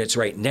 2 units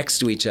right next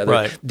to each other.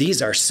 Right.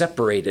 These are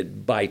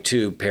separated by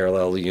 2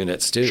 parallel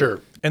units too.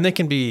 Sure. And they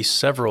can be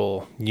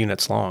several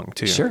units long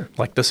too. Sure.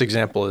 Like this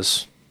example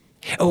is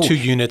 2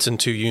 units and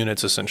 2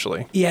 units,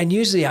 essentially. Yeah, and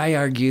usually I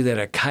argue that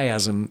a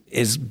chiasm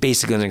is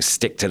basically going to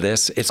stick to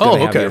this. It's going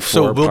to have your 4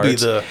 so it will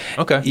parts.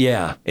 Okay.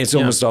 Yeah, it's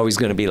almost always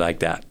going to be like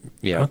that.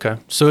 Yeah. Okay.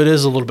 So it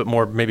is a little bit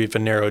more maybe of a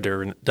narrow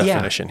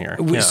definition here.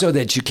 Yeah. So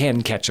that you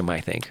can catch them,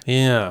 I think.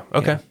 Yeah.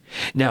 Okay.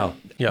 Yeah. Now,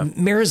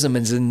 merism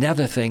is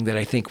another thing that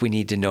I think we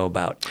need to know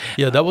about.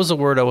 Yeah, that was a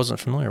word I wasn't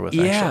familiar with,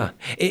 Yeah.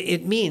 actually.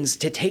 It means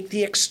to take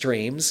the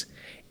extremes,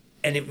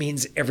 and it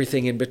means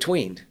everything in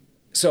between.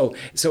 So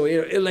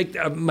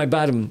my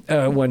bottom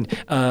one,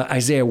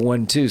 Isaiah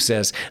 1:2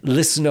 says,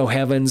 "Listen, O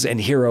heavens,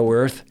 and hear, O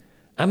earth."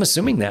 I'm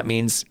assuming that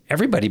means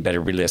everybody better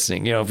be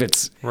listening. If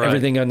it's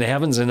everything on the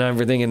heavens and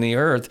everything in the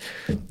earth,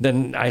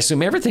 then I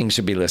assume everything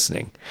should be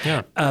listening.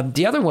 Yeah.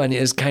 The other one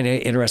is kind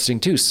of interesting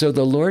too. So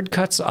the Lord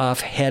cuts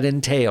off head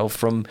and tail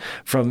from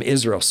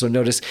Israel. So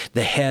notice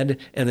the head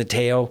and the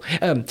tail.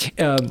 I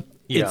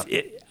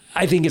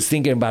think it's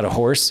thinking about a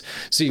horse.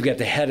 So you've got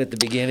the head at the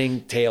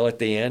beginning, tail at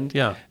the end.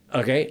 Yeah.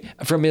 Okay.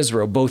 From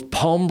Israel, both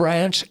palm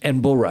branch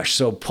and bulrush.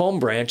 So palm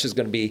branch is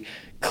going to be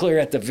clear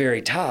at the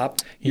very top.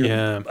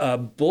 Your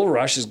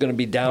bulrush is going to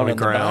be down on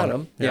the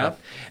bottom. Yeah.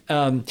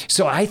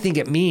 So I think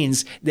it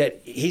means that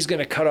he's going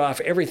to cut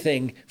off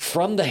everything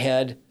from the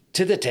head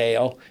to the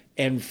tail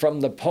and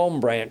from the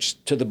palm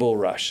branch to the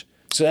bulrush.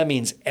 So that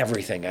means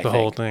everything, I think. The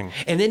whole thing.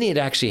 And then it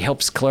actually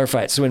helps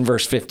clarify it. So in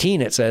verse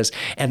 15, it says,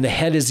 and the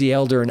head is the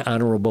elder and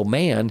honorable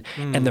man,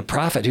 and the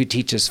prophet who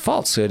teaches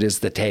falsehood is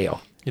the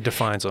tail. It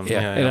defines them.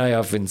 Yeah. And I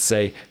often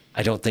say,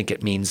 I don't think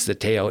it means the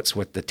tail. It's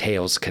what the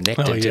tail's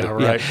connected to.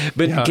 Right.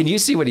 But can you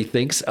see what he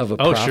thinks of a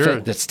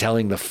prophet that's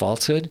telling the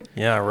falsehood?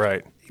 Yeah,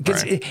 right.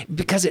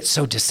 Because it's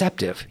so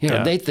deceptive.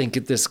 They think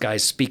that this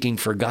guy's speaking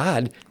for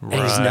God, and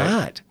he's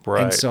not.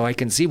 Right. And so I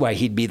can see why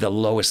he'd be the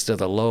lowest of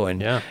the low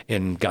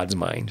in God's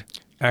mind.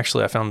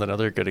 Actually, I found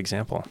another good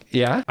example.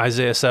 Yeah?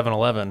 Isaiah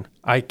 7:11.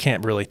 I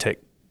can't really take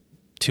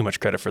too much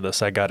credit for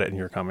this. I got it in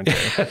your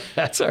commentary.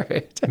 That's all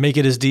right. Make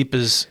it as deep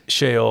as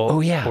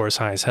Sheol or as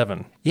high as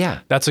heaven. Yeah.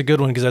 That's a good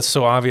one because that's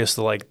so obvious,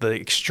 the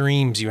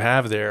extremes you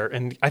have there.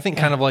 And I think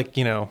kind of like,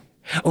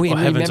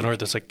 heavens and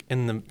earth, it's like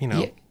in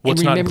the,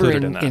 what's not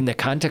included in that. In the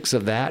context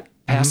of that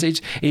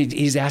passage,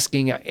 he's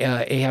asking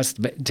Ahaz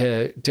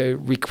to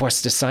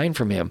request a sign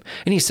from him.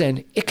 And he's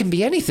saying, it can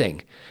be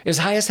anything, as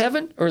high as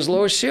heaven or as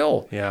low as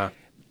Sheol. Yeah.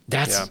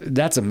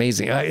 That's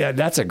amazing.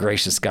 That's a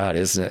gracious God,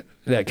 isn't it?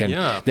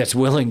 That's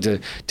willing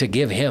to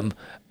give him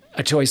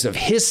a choice of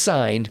his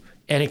sign,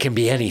 and it can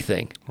be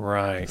anything.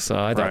 Right. So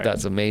I thought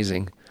that's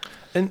amazing.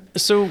 And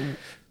so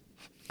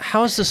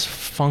how is this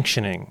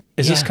functioning?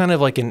 Is this kind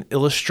of like an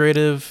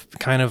illustrative,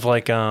 kind of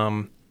like,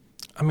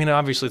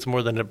 obviously it's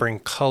more than to bring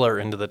color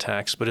into the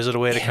text, but is it a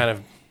way to kind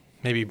of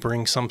maybe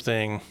bring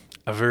something,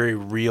 a very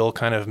real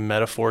kind of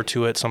metaphor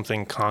to it,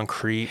 something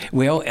concrete?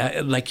 Well,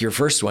 like your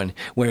first one,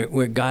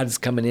 where God's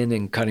coming in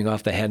and cutting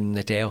off the head and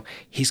the tail,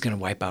 he's going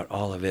to wipe out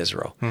all of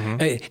Israel.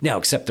 Now,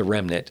 except the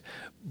remnant,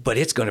 but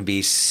it's going to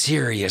be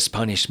serious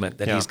punishment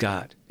that he's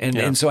got.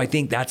 And so I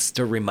think that's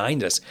to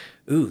remind us,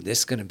 this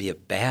is going to be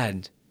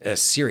a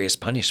serious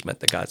punishment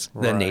that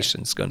the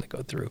nation's going to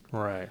go through.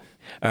 Right.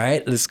 All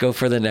right, let's go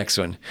for the next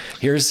one.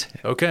 Here's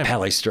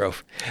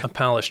palistrophe. A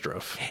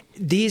palistrophe.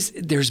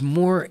 There's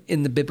more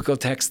in the biblical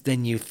text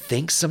than you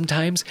think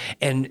sometimes,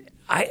 and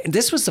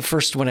this was the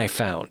first one I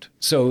found.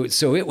 So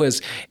it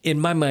was, in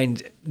my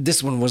mind,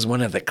 this one was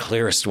one of the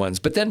clearest ones.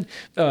 But then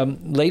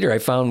later I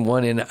found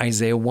one in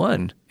Isaiah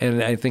 1,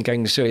 and I think I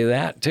can show you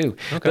that too.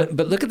 Okay.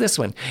 But look at this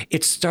one.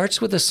 It starts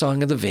with a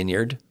song of the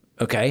vineyard.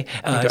 Okay.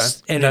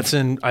 And that's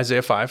in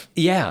Isaiah 5.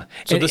 Yeah.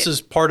 So this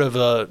is part of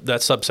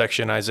that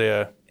subsection,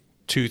 Isaiah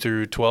 2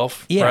 through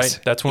 12, yes. Right?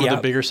 That's one of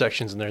the bigger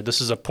sections in there. This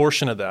is a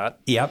portion of that.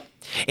 Yep.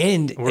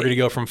 And we're going to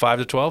go from 5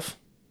 to 12?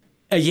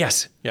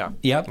 Yes. Yeah.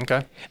 Yep.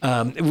 Okay.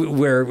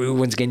 Where,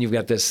 once again, you've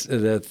got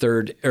the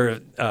third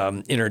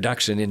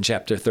introduction in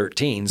chapter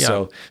 13. Yeah.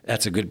 So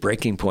that's a good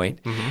breaking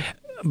point. Mm-hmm.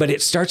 But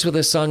it starts with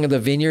a song of the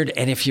vineyard.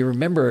 And if you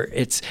remember,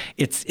 it's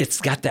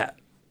got that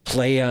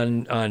play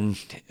on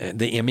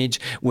the image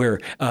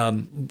where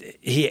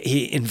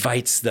he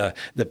invites the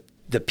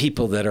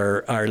people that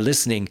are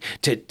listening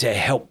to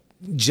help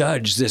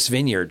judge this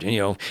vineyard.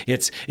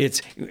 It's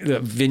the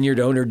vineyard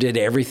owner did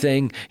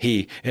everything.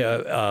 He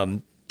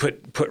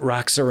put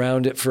rocks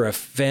around it for a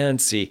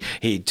fence.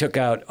 He took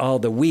out all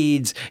the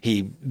weeds.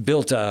 He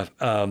built a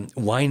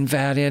wine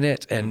vat in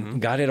it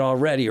and got it all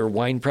ready, or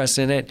wine press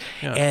in it.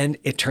 Yeah. And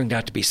it turned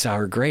out to be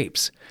sour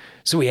grapes.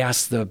 So he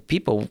asked the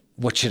people,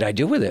 what should I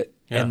do with it?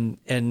 Yeah.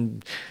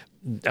 And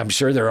I'm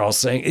sure they're all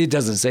saying, it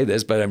doesn't say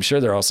this, but I'm sure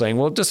they're all saying,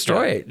 well,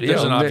 destroy it.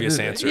 There's an obvious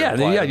answer. Yeah,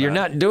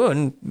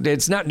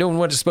 it's not doing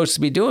what it's supposed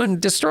to be doing,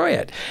 destroy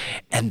it.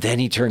 And then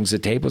he turns the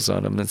tables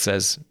on them and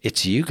says,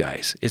 it's you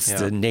guys. It's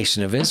the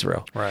nation of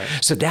Israel. Right.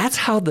 So that's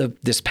how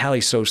this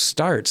paliso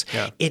starts.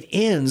 Yeah. It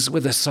ends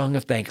with a song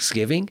of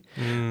thanksgiving.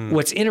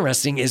 What's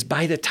interesting is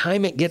by the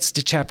time it gets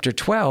to chapter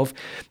 12,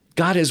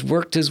 God has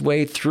worked his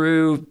way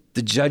through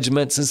the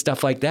judgments and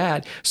stuff like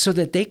that so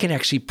that they can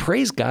actually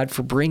praise God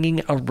for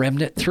bringing a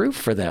remnant through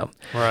for them.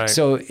 Right.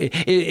 So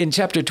in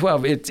chapter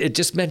 12, it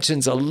just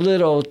mentions a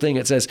little thing.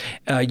 It says,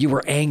 you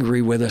were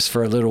angry with us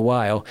for a little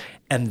while.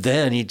 And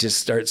then he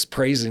just starts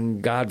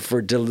praising God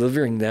for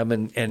delivering them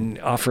and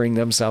offering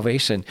them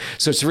salvation.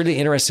 So it's really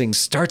interesting.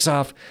 Starts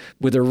off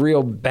with a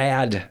real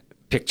bad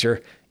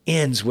picture,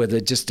 ends with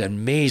a just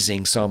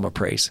amazing psalm of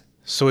praise.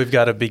 So we've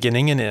got a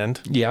beginning and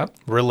end. Yep.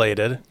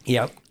 Related.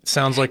 Yep.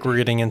 Sounds like we're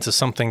getting into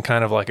something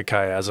kind of like a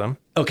chiasm.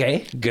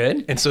 Okay,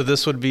 good. And so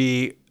this would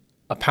be,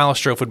 a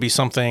palistrophe would be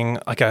something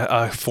like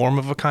a form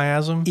of a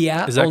chiasm?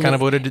 Yeah. Is that kind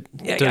of what to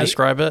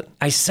describe it?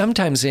 I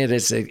sometimes say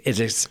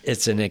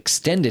it's an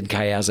extended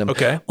chiasm.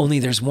 Okay. Only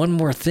there's one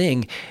more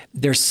thing.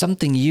 There's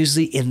something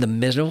usually in the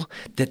middle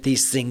that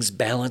these things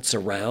balance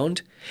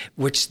around,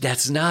 which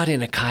that's not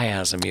in a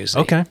chiasm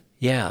usually. Okay.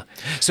 Yeah.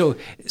 So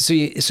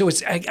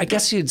it's, I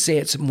guess you'd say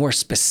it's a more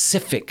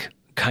specific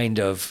kind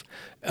of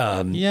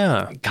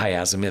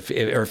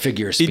chiasm, or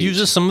figure of speech. It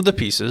uses some of the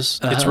pieces.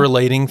 It's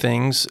relating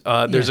things.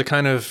 There's a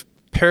kind of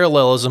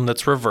parallelism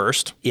that's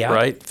reversed,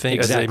 right? Exactly.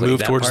 As they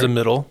move towards the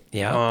middle.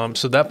 Yeah.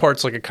 So that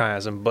part's like a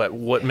chiasm, but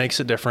what makes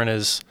it different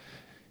is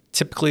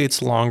typically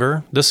it's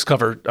longer. This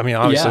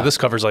this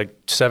covers like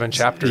 7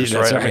 chapters,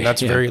 right? I mean,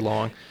 that's very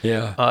long.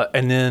 Yeah.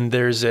 And then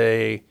there's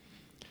a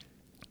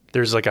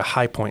there's like a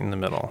high point in the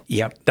middle.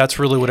 Yep. That's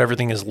really what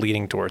everything is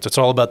leading towards. It's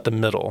all about the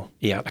middle.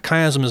 Yeah. A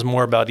chiasm is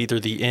more about either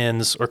the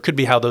ends, or it could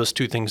be how those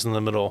two things in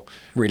the middle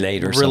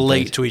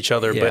relate to each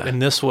other. Yeah. But in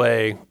this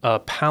way, a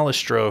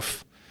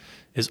palistrophe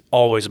is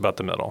always about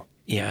the middle.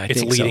 Yeah,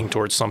 it's leading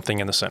towards something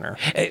in the center.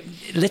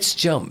 Let's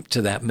jump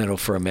to that middle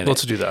for a minute.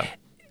 Let's do that.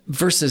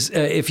 Verses,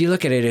 if you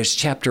look at it as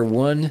chapter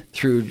 1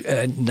 through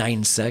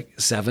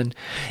 9-7,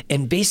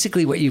 and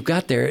basically what you've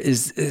got there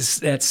is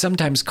that's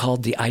sometimes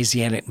called the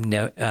Isaianic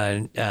memoir.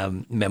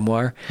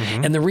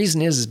 Mm-hmm. And the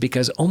reason is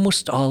because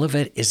almost all of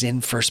it is in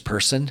first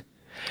person.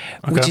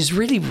 Okay. Which is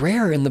really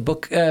rare in the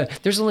book.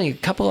 There's only a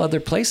couple other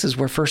places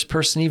where first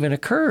person even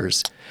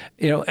occurs.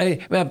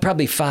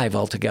 Probably 5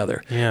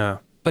 altogether. Yeah.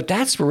 But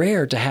that's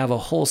rare to have a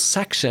whole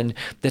section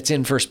that's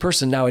in first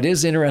person. Now, it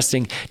is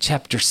interesting.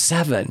 Chapter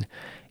 7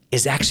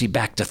 is actually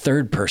back to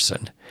third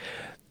person.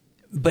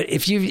 But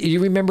if you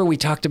remember, we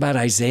talked about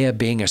Isaiah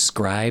being a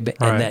scribe,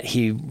 and that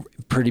he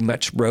pretty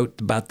much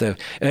wrote about the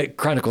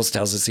Chronicles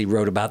tells us he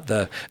wrote about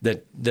the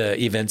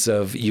events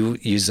of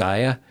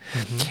Uzziah.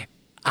 Mm-hmm.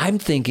 I'm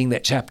thinking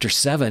that chapter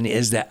 7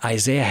 is that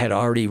Isaiah had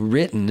already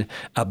written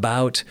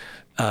about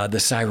the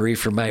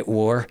Syro-Ephraimite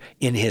War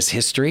in his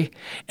history.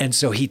 And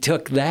so he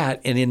took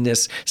that, and in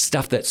this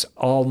stuff that's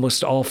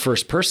almost all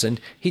first person,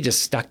 he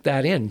just stuck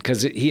that in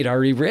because he had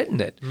already written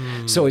it.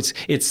 Mm. So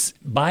it's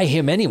by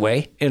him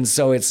anyway. And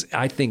so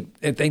I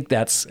think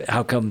that's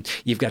how come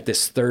you've got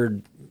this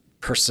third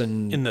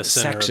person in the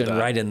section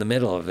right in the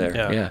middle of there.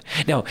 Yeah.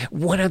 Now,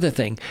 one other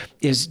thing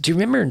is, do you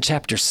remember in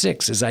chapter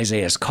 6 is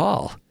Isaiah's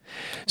call?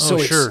 So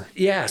sure.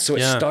 So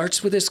it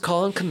starts with his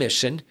call and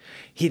commission.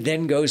 He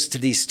then goes to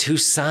these 2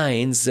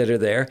 signs that are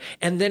there.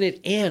 And then it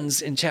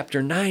ends in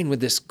chapter 9 with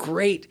this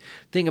great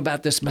thing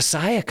about this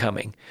Messiah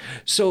coming.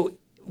 So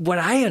what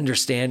I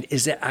understand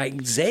is that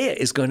Isaiah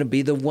is going to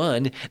be the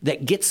one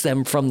that gets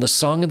them from the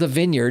Song of the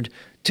Vineyard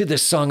to the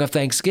Song of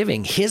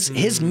Thanksgiving.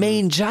 His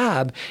main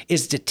job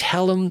is to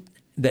tell them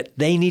that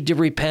they need to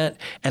repent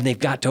and they've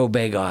got to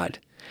obey God.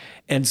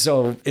 And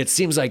so it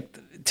seems like,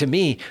 to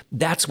me,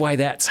 that's why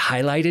that's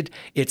highlighted.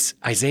 It's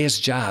Isaiah's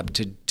job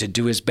to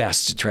do his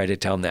best to try to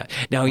tell him that.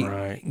 Now,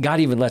 God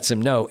even lets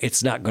him know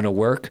it's not going to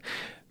work,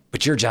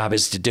 but your job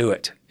is to do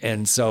it.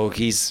 And so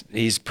he's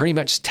pretty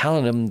much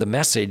telling them the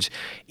message,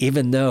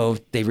 even though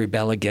they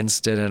rebel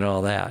against it and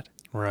all that.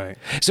 Right.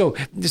 So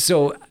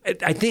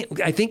I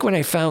think when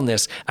I found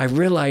this, I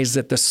realized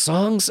that the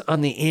songs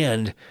on the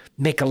end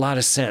make a lot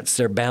of sense.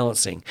 They're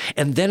balancing.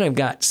 And then I've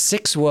got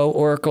 6 woe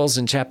oracles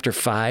in chapter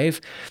 5.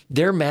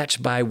 They're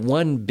matched by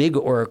 1 big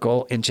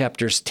oracle in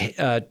chapter 10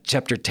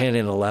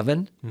 and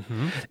 11.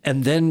 Mm-hmm.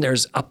 And then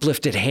there's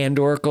uplifted hand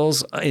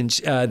oracles.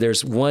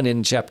 There's 1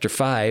 in chapter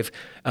 5,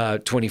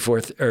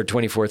 24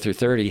 through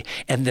 30.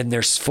 And then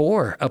there's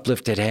 4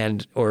 uplifted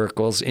hand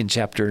oracles in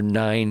chapter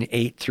 9,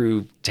 8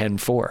 through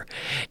 10:4.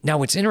 Now,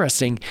 what's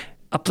interesting,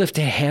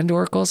 uplifted hand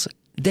oracles,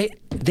 they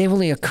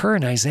only occur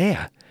in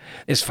Isaiah.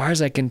 As far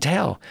as I can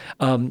tell,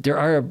 there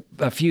are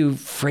a few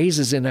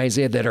phrases in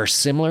Isaiah that are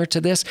similar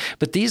to this,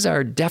 but these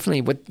are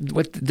definitely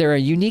they're a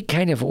unique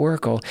kind of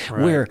oracle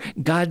where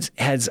God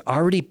has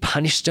already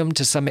punished them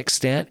to some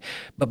extent,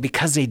 but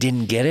because they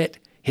didn't get it,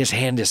 his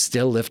hand is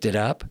still lifted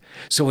up.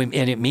 So, and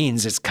it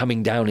means it's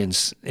coming down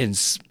in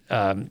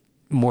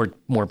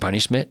more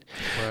punishment.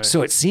 Right.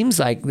 So it seems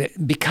like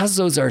because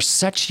those are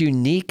such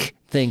unique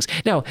things.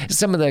 Now,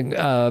 some of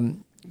the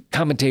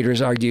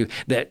commentators argue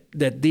that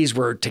these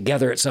were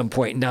together at some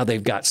point and now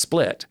they've got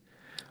split.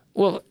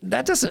 Well,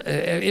 that doesn't,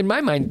 in my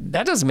mind,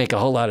 that doesn't make a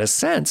whole lot of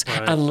sense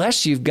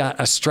unless you've got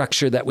a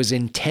structure that was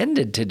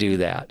intended to do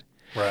that.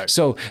 Right.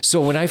 So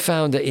when I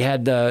found that you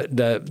had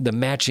the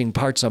matching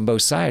parts on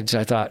both sides,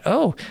 I thought,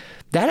 oh,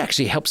 that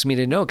actually helps me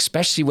to know,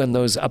 especially when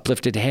those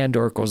uplifted hand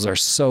oracles are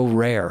so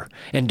rare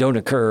and don't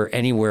occur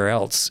anywhere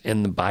else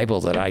in the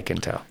Bible that I can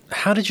tell.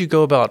 How did you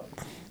go about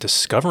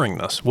discovering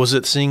this? Was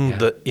it seeing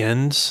the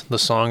ends, the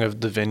Song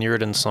of the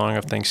Vineyard and Song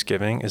of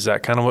Thanksgiving? Is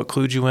that kind of what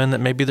clued you in that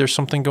maybe there's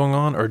something going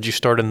on, or did you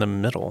start in the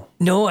middle?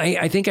 No,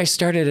 I think I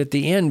started at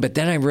the end, but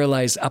then I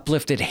realized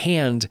uplifted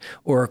hand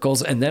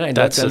oracles, and then I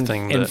looked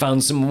and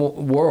found some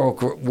war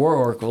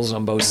oracles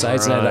on both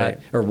sides, and I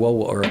thought, or woe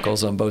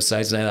oracles on both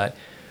sides, and I thought,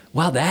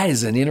 wow, that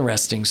is an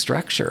interesting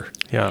structure.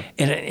 Yeah.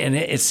 And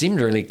it seemed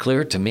really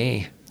clear to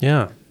me.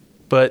 Yeah.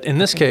 But in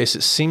this case,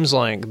 it seems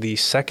like the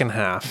second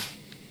half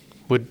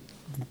would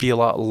be a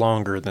lot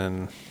longer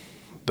than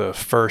the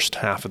first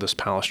half of this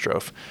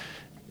palistrophe.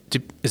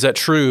 Is that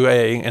true,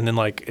 A? And then,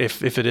 like,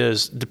 if it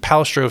is, the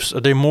palistrophes, are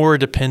they more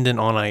dependent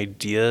on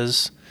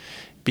ideas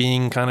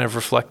being kind of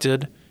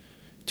reflected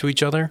to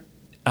each other?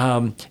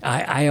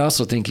 I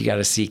also think you got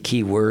to see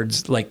key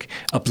words, like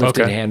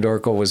uplifted hand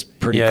oracle was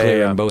pretty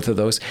clear on both of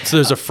those. So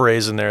there's a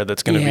phrase in there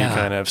that's going to be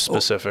kind of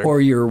specific.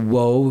 Or your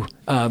woe.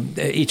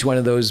 Each one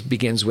of those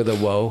begins with a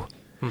woe.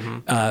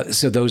 Mm-hmm.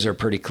 So those are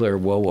pretty clear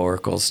woe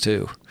oracles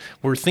too.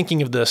 We're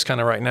thinking of this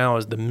kind of right now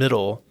as the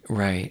middle,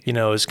 right?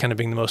 As kind of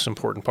being the most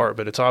important part,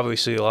 but it's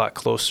obviously a lot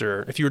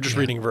closer. If you were just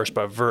reading verse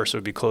by verse, it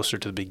would be closer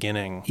to the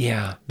beginning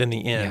than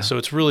the end. Yeah. So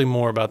it's really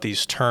more about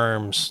these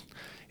terms.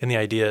 And the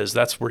idea is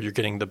that's where you're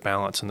getting the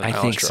balance and the I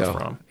think palindrome so.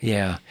 from.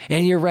 Yeah,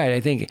 and you're right. I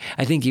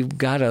think you've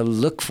got to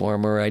look for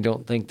them, or I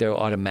don't think they'll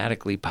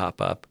automatically pop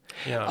up.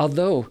 Yeah.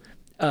 Although,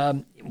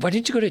 why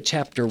didn't you go to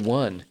chapter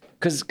 1?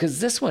 Because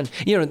this one,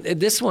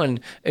 this one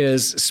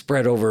is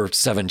spread over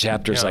 7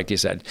 chapters, like you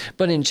said.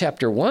 But in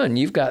chapter 1,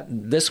 you've got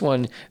this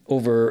one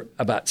over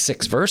about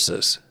 6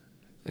 verses.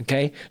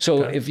 Okay?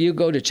 So if you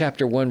go to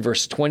chapter 1,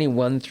 verse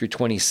 21 through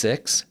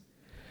 26,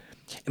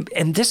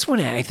 and this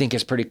one I think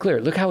is pretty clear.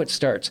 Look how it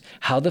starts.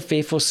 How the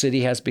faithful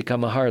city has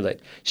become a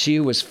harlot. She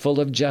who was full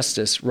of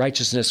justice,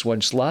 righteousness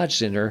once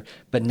lodged in her,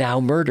 but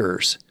now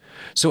murders.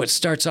 So it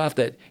starts off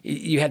that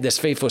you had this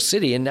faithful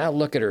city, and now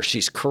look at her.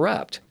 She's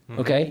corrupt.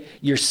 Okay?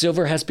 Your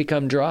silver has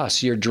become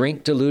dross, your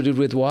drink diluted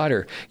with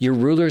water. Your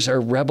rulers are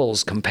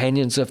rebels,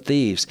 companions of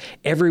thieves.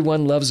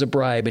 Everyone loves a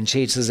bribe and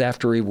chases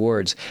after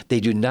rewards. They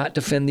do not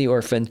defend the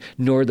orphan,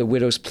 nor the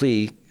widow's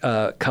plea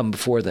come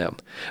before them.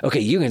 Okay,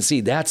 you can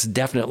see that's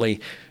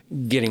definitely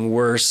getting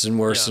worse and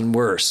worse and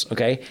worse.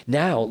 Okay?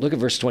 Now, look at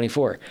verse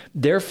 24.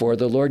 Therefore,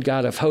 the Lord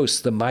God of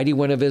hosts, the mighty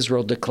one of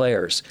Israel,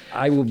 declares,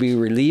 I will be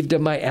relieved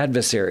of my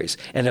adversaries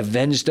and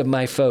avenged of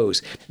my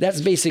foes.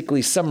 That's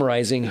basically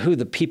summarizing who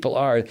the people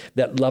are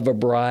that love a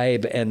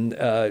bribe and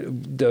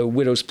the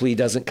widow's plea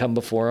doesn't come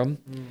before them.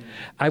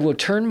 I will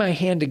turn my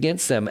hand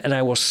against them, and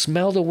I will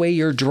smelt away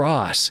your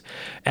dross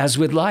as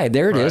with lye.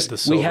 There it is.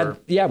 The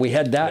We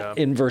had that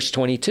in verse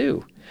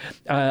 22.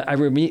 I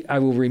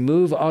will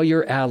remove all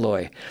your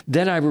alloy.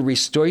 Then I will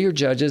restore your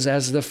judges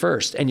as the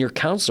first and your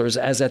counselors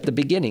as at the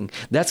beginning.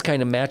 That's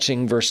kind of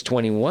matching verse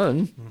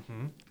 21.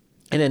 Mm-hmm.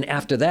 And then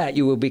after that,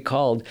 you will be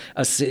called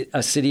a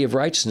city of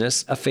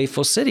righteousness, a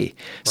faithful city.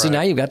 So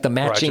now you've got the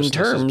matching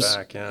terms.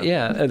 Back,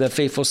 the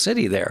faithful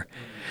city there.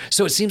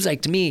 So it seems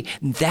like to me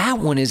that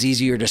one is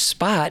easier to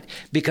spot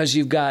because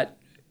you've got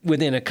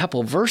within a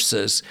couple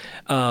verses,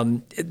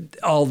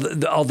 all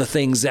the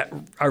things that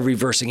are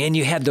reversing, and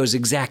you have those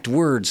exact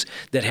words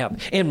that happen.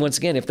 And once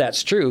again, if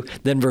that's true,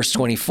 then verse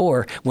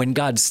 24, when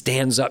God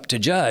stands up to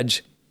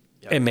judge,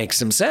 it makes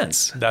some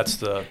sense. That's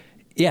the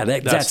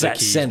that's that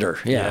key. center.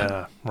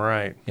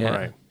 Right.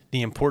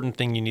 The important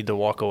thing you need to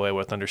walk away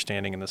with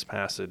understanding in this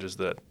passage is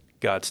that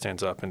God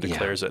stands up and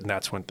declares it, and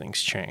that's when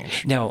things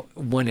change. Now,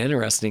 one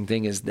interesting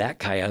thing is that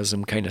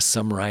chiasm kind of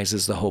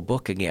summarizes the whole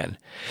book again.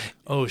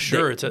 Oh,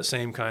 sure. It's that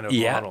same kind of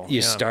model.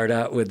 You start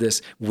out with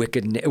this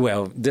wicked,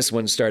 this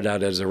one started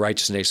out as a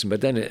righteous nation,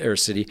 or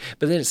city,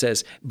 but then it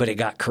says, but it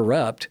got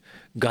corrupt.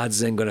 God's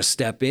then going to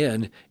step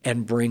in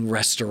and bring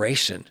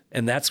restoration.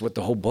 And that's what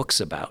the whole book's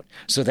about.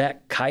 So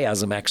that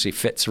chiasm actually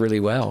fits really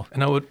well.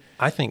 And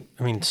I think,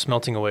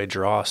 smelting away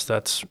dross,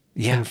 that's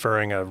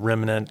inferring a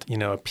remnant,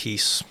 a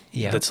piece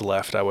that's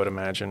left, I would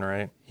imagine,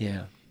 right?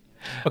 Yeah.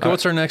 Okay,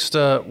 what's our next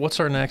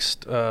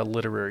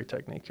literary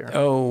technique here?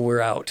 Oh,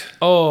 we're out.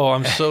 Oh,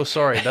 I'm so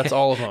sorry. That's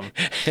all of them.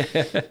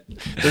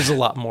 There's a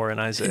lot more in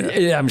Isaiah.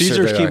 Yeah, These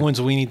sure are key ones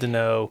we need to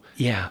know.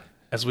 Yeah.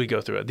 As we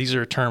go through it. These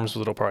are terms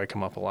that'll probably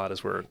come up a lot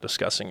as we're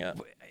discussing it.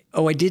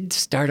 Oh, I did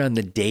start on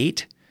the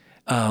date.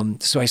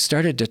 So I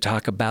started to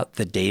talk about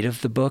the date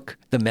of the book,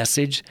 the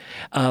message.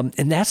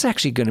 And that's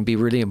actually going to be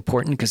really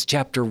important because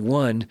chapter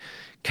 1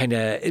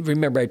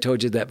 remember I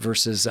told you that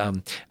verses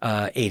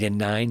 8 and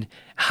 9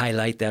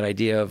 highlight that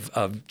idea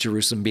of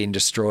Jerusalem being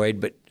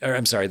destroyed,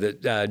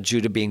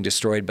 Judah being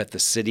destroyed, but the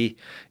city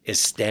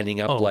is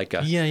standing up like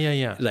a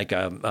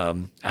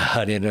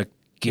hut in a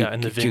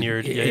in the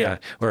vineyard.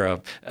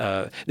 Or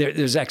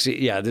there's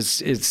actually,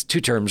 it's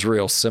 2 terms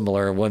real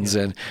similar. One's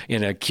in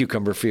a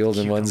cucumber field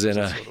and one's in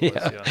a,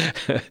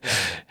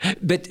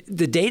 But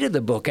the date of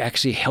the book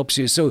actually helps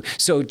you. So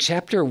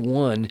chapter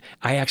 1,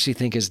 I actually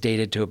think is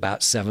dated to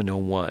about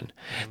 701.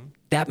 Mm-hmm.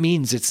 That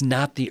means it's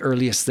not the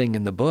earliest thing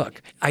in the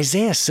book.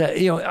 Isaiah said,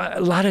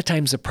 a lot of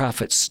times the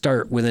prophets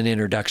start with an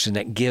introduction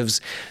that gives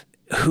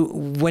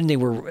when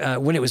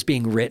it was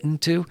being written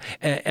to,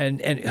 and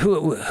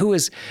who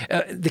was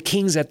the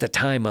kings at the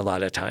time a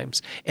lot of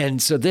times. And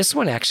so this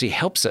one actually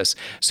helps us.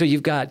 So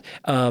you've got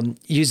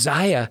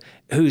Uzziah,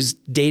 who's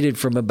dated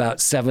from about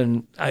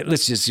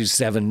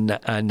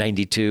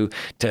 792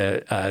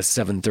 to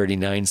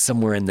 739,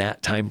 somewhere in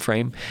that time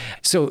frame.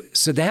 So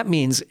that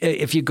means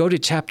if you go to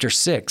chapter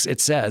 6,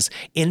 it says,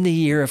 in the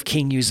year of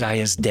King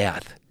Uzziah's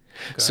death.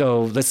 Okay.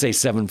 So let's say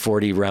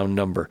 740 round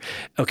number.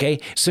 Okay.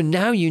 So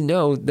now you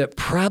know that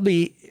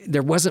probably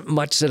there wasn't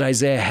much that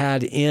Isaiah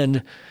had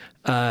in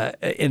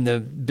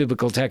the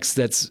biblical text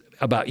that's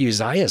about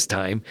Uzziah's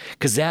time,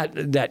 because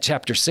that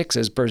chapter 6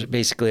 is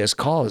basically his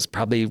call is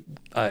probably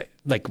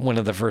like one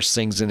of the first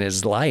things in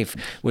his life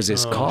was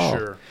his call.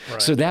 Sure.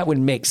 Right. So that would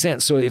make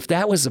sense. So if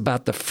that was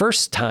about the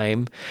first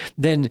time,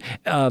 then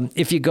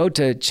if you go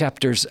to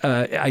chapters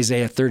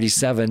Isaiah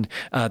 37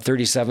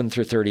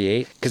 through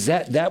 38, because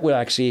that would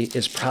actually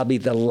is probably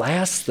the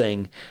last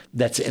thing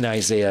that's in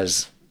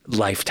Isaiah's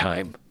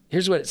lifetime.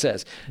 Here's what it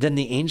says. Then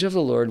the angel of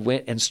the Lord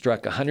went and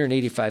struck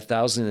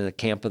 185,000 in the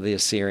camp of the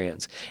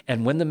Assyrians.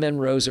 And when the men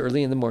rose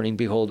early in the morning,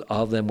 behold,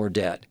 all of them were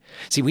dead.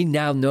 See, we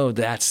now know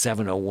that's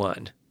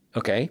 701.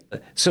 Okay.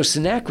 So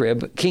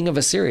Sennacherib, king of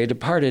Assyria,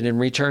 departed and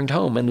returned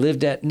home and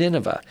lived at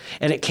Nineveh.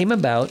 And it came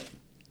about,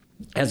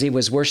 as he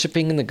was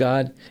worshiping in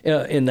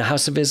the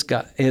house of his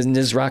God,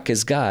 Nisroch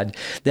his god,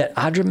 that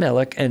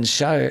Adramelech and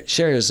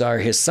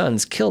Sherazar his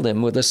sons killed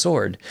him with a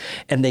sword,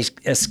 and they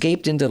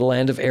escaped into the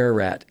land of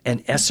Ararat.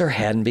 And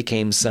Esarhaddon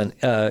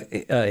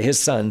his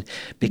son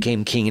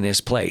became king in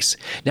his place.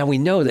 Now we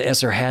know that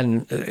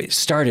Esarhaddon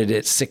started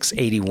at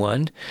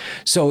 681.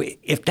 So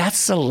if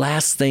that's the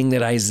last thing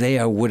that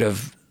Isaiah would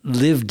have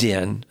lived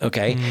in,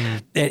 okay,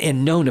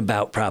 and known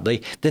about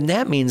probably, then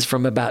that means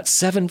from about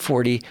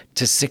 740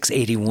 to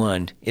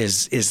 681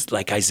 is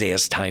like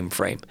Isaiah's time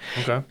frame.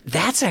 Okay.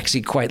 That's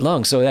actually quite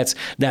long. So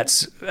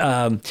that's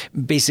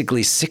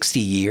basically 60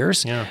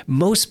 years. Yeah.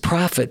 Most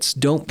prophets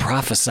don't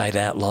prophesy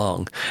that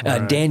long.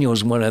 Right.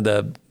 Daniel's one of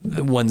the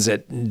ones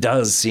that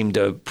does seem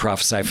to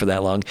prophesy for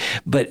that long,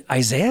 but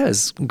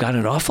Isaiah's got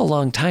an awful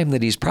long time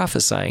that he's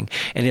prophesying.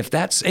 And if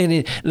that's,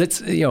 let's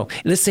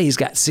say he's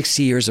got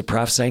 60 years of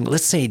prophesying.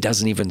 Let's say he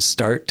doesn't even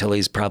start till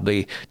he's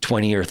probably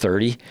 20 or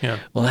 30. Yeah.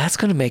 Well, that's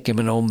going to make him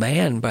an old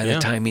man by the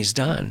time he's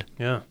done.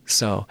 Yeah.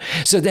 So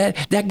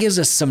that gives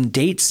us some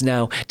dates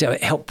now to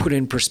help put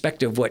in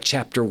perspective what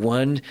chapter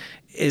 1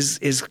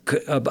 is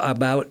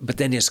about, but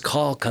then his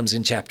call comes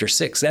in chapter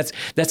 6.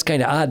 That's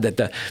kind of odd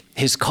that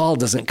his call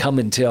doesn't come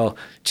until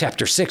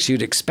chapter 6.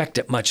 You'd expect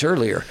it much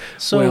earlier.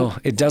 So, well,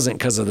 it doesn't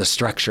because of the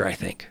structure, I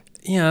think.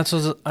 Yeah,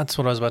 that's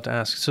what I was about to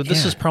ask. So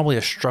this is probably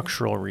a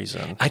structural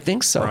reason. I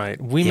think so.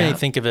 Right. We may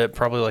think of it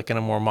probably like in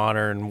a more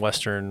modern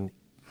Western.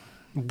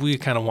 We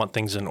kind of want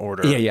things in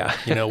order.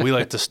 Yeah. We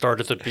like to start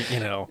at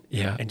the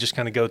and just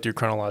kind of go through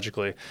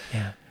chronologically.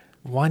 Yeah.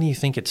 Why do you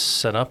think it's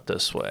set up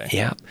this way?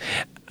 Yeah.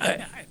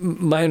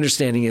 My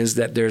understanding is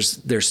that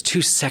there's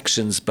 2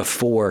 sections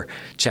before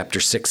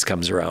chapter 6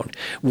 comes around.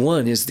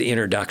 One is the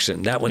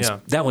introduction. That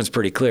one's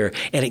pretty clear,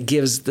 and it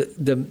gives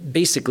the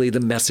basically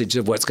the message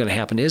of what's going to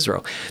happen to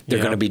Israel. They're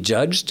going to be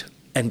judged,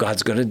 and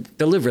God's going to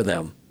deliver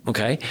them.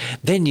 Okay.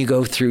 Then you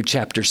go through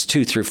chapters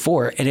 2 through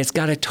 4, and it's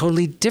got a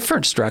totally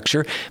different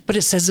structure, but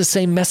it says the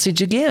same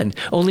message again,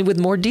 only with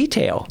more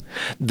detail.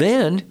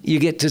 Then you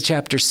get to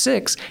chapter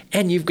 6,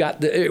 and you've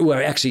got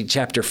actually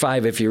chapter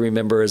 5, if you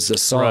remember, is the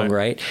song,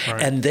 right?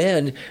 And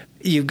then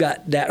you've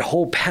got that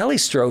whole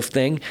palistrophe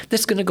thing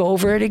that's going to go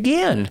over it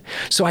again.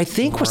 So I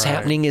think what's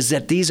happening is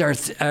that these are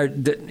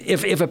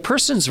if a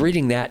person's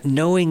reading that,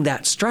 knowing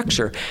that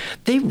structure,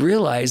 they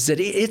realize that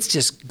it's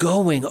just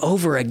going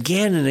over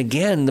again and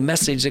again the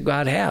message that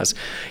God has.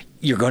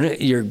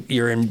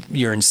 You're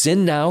in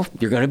sin now.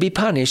 You're going to be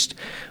punished,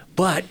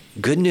 but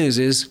good news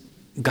is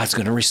God's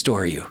going to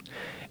restore you.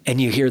 And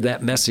you hear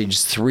that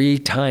message 3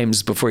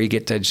 times before you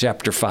get to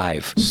chapter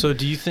 5. So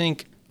do you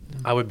think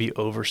I would be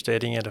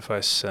overstating it if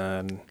I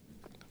said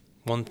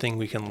one thing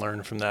we can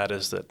learn from that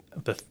is that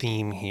the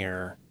theme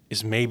here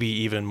is maybe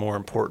even more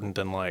important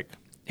than like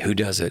who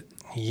does it?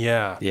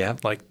 Yeah. Yeah.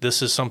 Like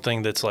this is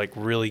something that's like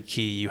really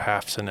key. You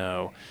have to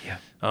know.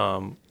 Yeah.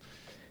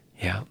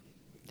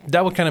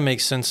 That would kind of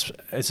make sense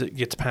as it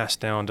gets passed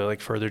down to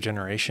like further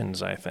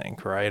generations, I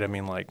think, right? I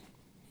mean, like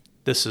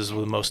this is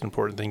the most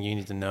important thing you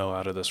need to know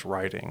out of this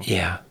writing.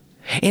 Yeah.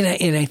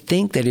 And I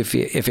think that if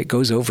it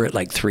goes over it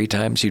like 3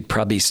 times, you'd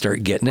probably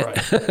start getting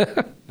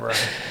it. Right.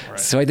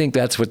 So I think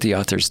that's what the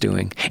author's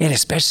doing. And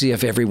especially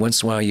if every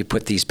once in a while you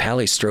put these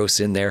palistrophes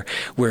in there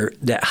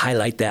that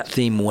highlight that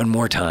theme one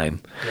more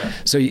time. Yeah.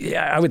 So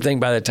I would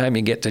think by the time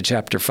you get to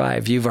chapter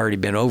 5, you've already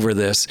been over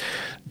this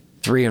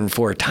 3 and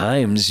 4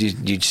 times.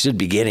 You should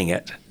be getting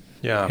it.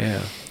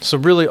 Yeah. So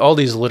really all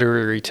these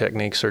literary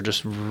techniques are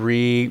just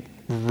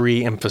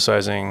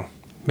re-emphasizing,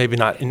 maybe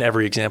not in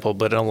every example,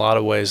 but in a lot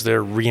of ways,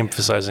 they're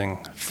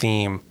re-emphasizing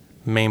theme,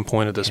 main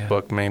point of this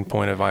book, main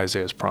point of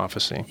Isaiah's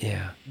prophecy.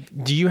 Yeah.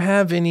 Do you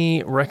have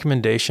any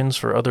recommendations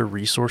for other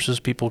resources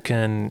people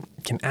can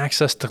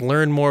access to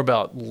learn more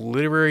about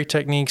literary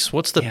techniques?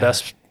 What's the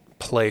best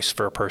place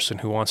for a person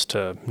who wants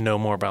to know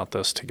more about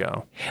this to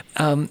go?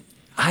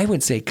 I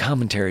would say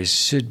commentaries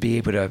should be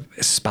able to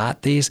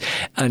spot these.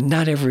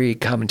 Not every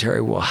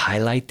commentary will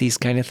highlight these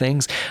kind of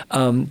things.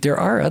 There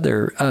are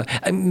other,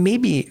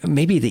 maybe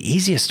the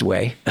easiest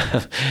way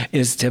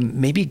is to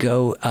maybe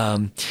go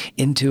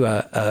into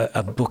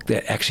a book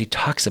that actually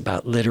talks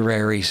about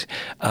literary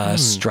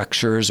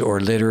structures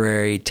or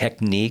literary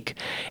technique,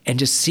 and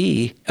just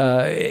see,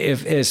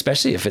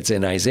 especially if it's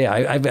in Isaiah.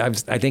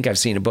 I think I've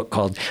seen a book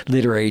called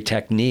Literary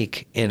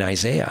Technique in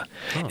Isaiah.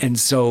 And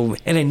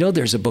I know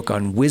there's a book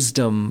on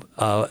wisdom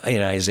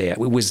in Isaiah,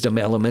 wisdom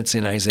elements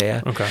in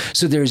Isaiah. Okay.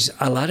 So there's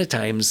a lot of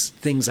times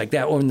things like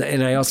that.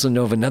 And I also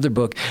know of another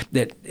book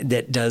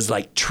that does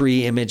like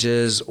tree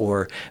images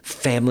or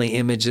family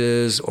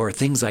images or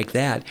things like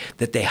that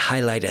they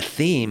highlight a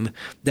theme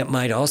that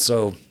might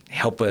also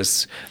help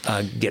us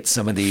get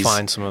some of these.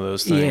 Find some of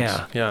those things.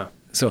 Yeah.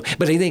 So,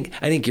 but I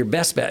think your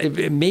best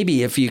bet,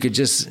 maybe if you could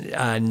just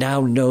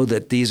now know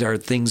that these are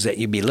things that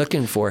you'd be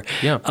looking for.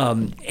 Yeah.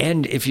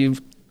 And if you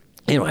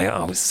I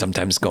always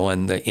sometimes go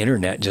on the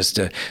internet just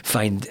to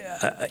find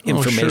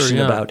information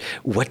about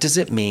what does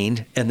it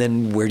mean, and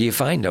then where do you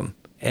find them.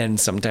 And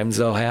sometimes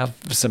they'll have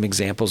some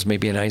examples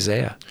maybe in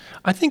Isaiah.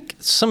 I think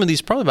some of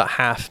these, probably about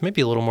half,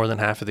 maybe a little more than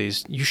half of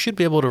these, you should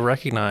be able to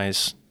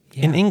recognize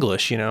in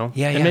English, and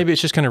maybe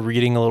it's just kind of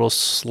reading a little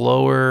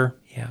slower,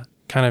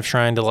 kind of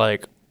trying to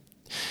like,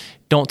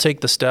 don't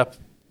take the step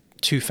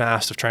too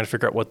fast of trying to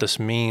figure out what this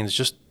means.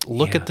 Just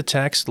look at the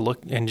text,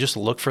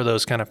 look for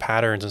those kind of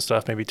patterns and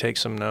stuff. Maybe take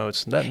some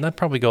notes. That'd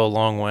probably go a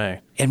long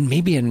way. And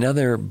maybe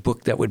another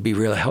book that would be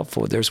really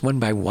helpful. There's one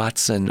by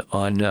Watson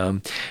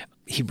on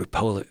Hebrew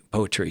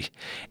poetry.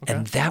 Okay.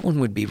 And that one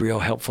would be real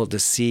helpful to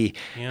see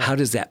how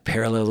does that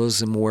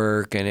parallelism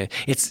work. And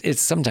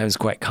it's sometimes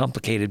quite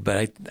complicated,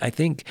 but I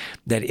think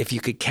that if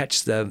you could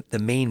catch the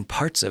main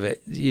parts of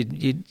it,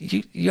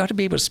 you ought to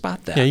be able to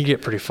spot that. Yeah, you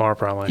get pretty far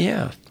probably.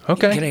 Yeah.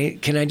 Okay.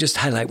 Can I just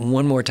highlight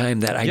one more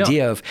time that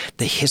idea of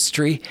the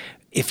history?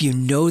 If you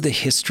know the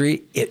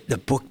history, the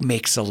book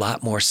makes a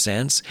lot more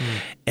sense.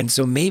 And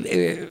so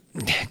maybe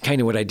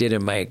kind of what I did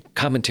in my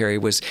commentary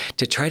was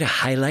to try to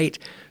highlight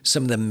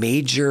some of the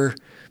major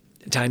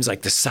times,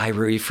 like the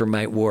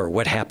Syro-Ephraimite War,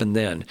 what happened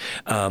then?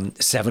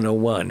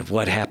 701,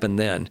 what happened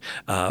then?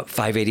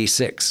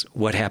 586,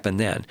 what happened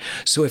then?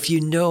 So if you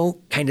know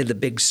kind of the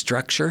big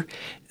structure,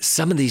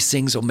 some of these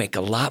things will make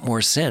a lot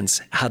more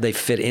sense how they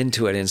fit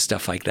into it and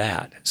stuff like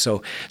that.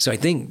 So I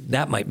think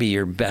that might be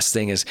your best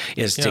thing is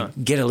to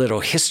get a little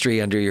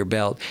history under your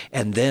belt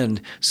and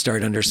then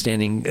start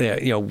understanding,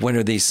 when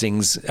are these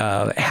things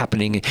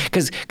happening?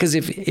 Because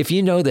if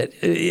you know that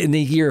in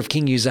the year of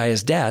King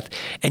Uzziah's death,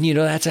 and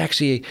that's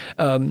actually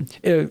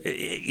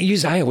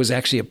Uzziah was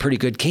actually a pretty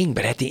good king,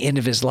 but at the end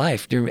of his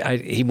life,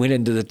 he went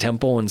into the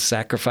temple and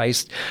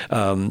sacrificed.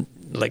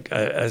 Like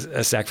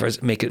a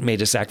sacrifice,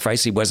 made a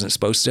sacrifice he wasn't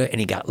supposed to, and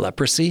he got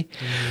leprosy.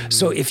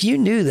 So if you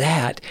knew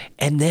that,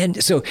 and then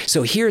so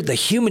here the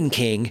human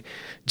king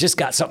just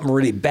got something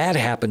really bad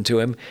happen to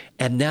him,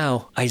 and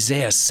now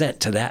Isaiah sent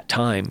to that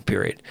time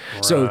period.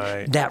 Right.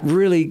 So that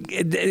really,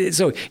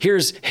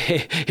 here's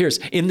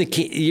in the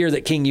year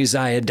that King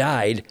Uzziah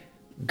died,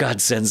 God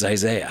sends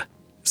Isaiah.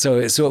 So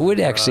it would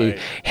actually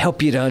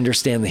help you to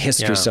understand the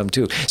history some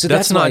too. So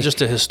that's not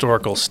just a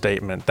historical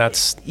statement.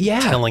 That's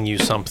telling you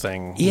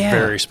something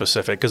very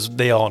specific, because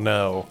they all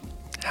know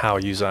how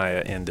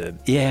Uzziah ended.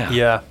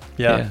 Yeah.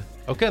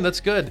 Okay, that's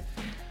good.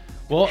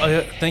 Well,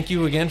 thank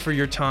you again for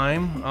your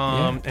time,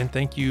 and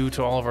thank you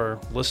to all of our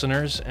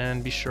listeners.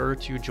 And be sure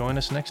to join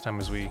us next time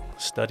as we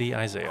study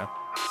Isaiah.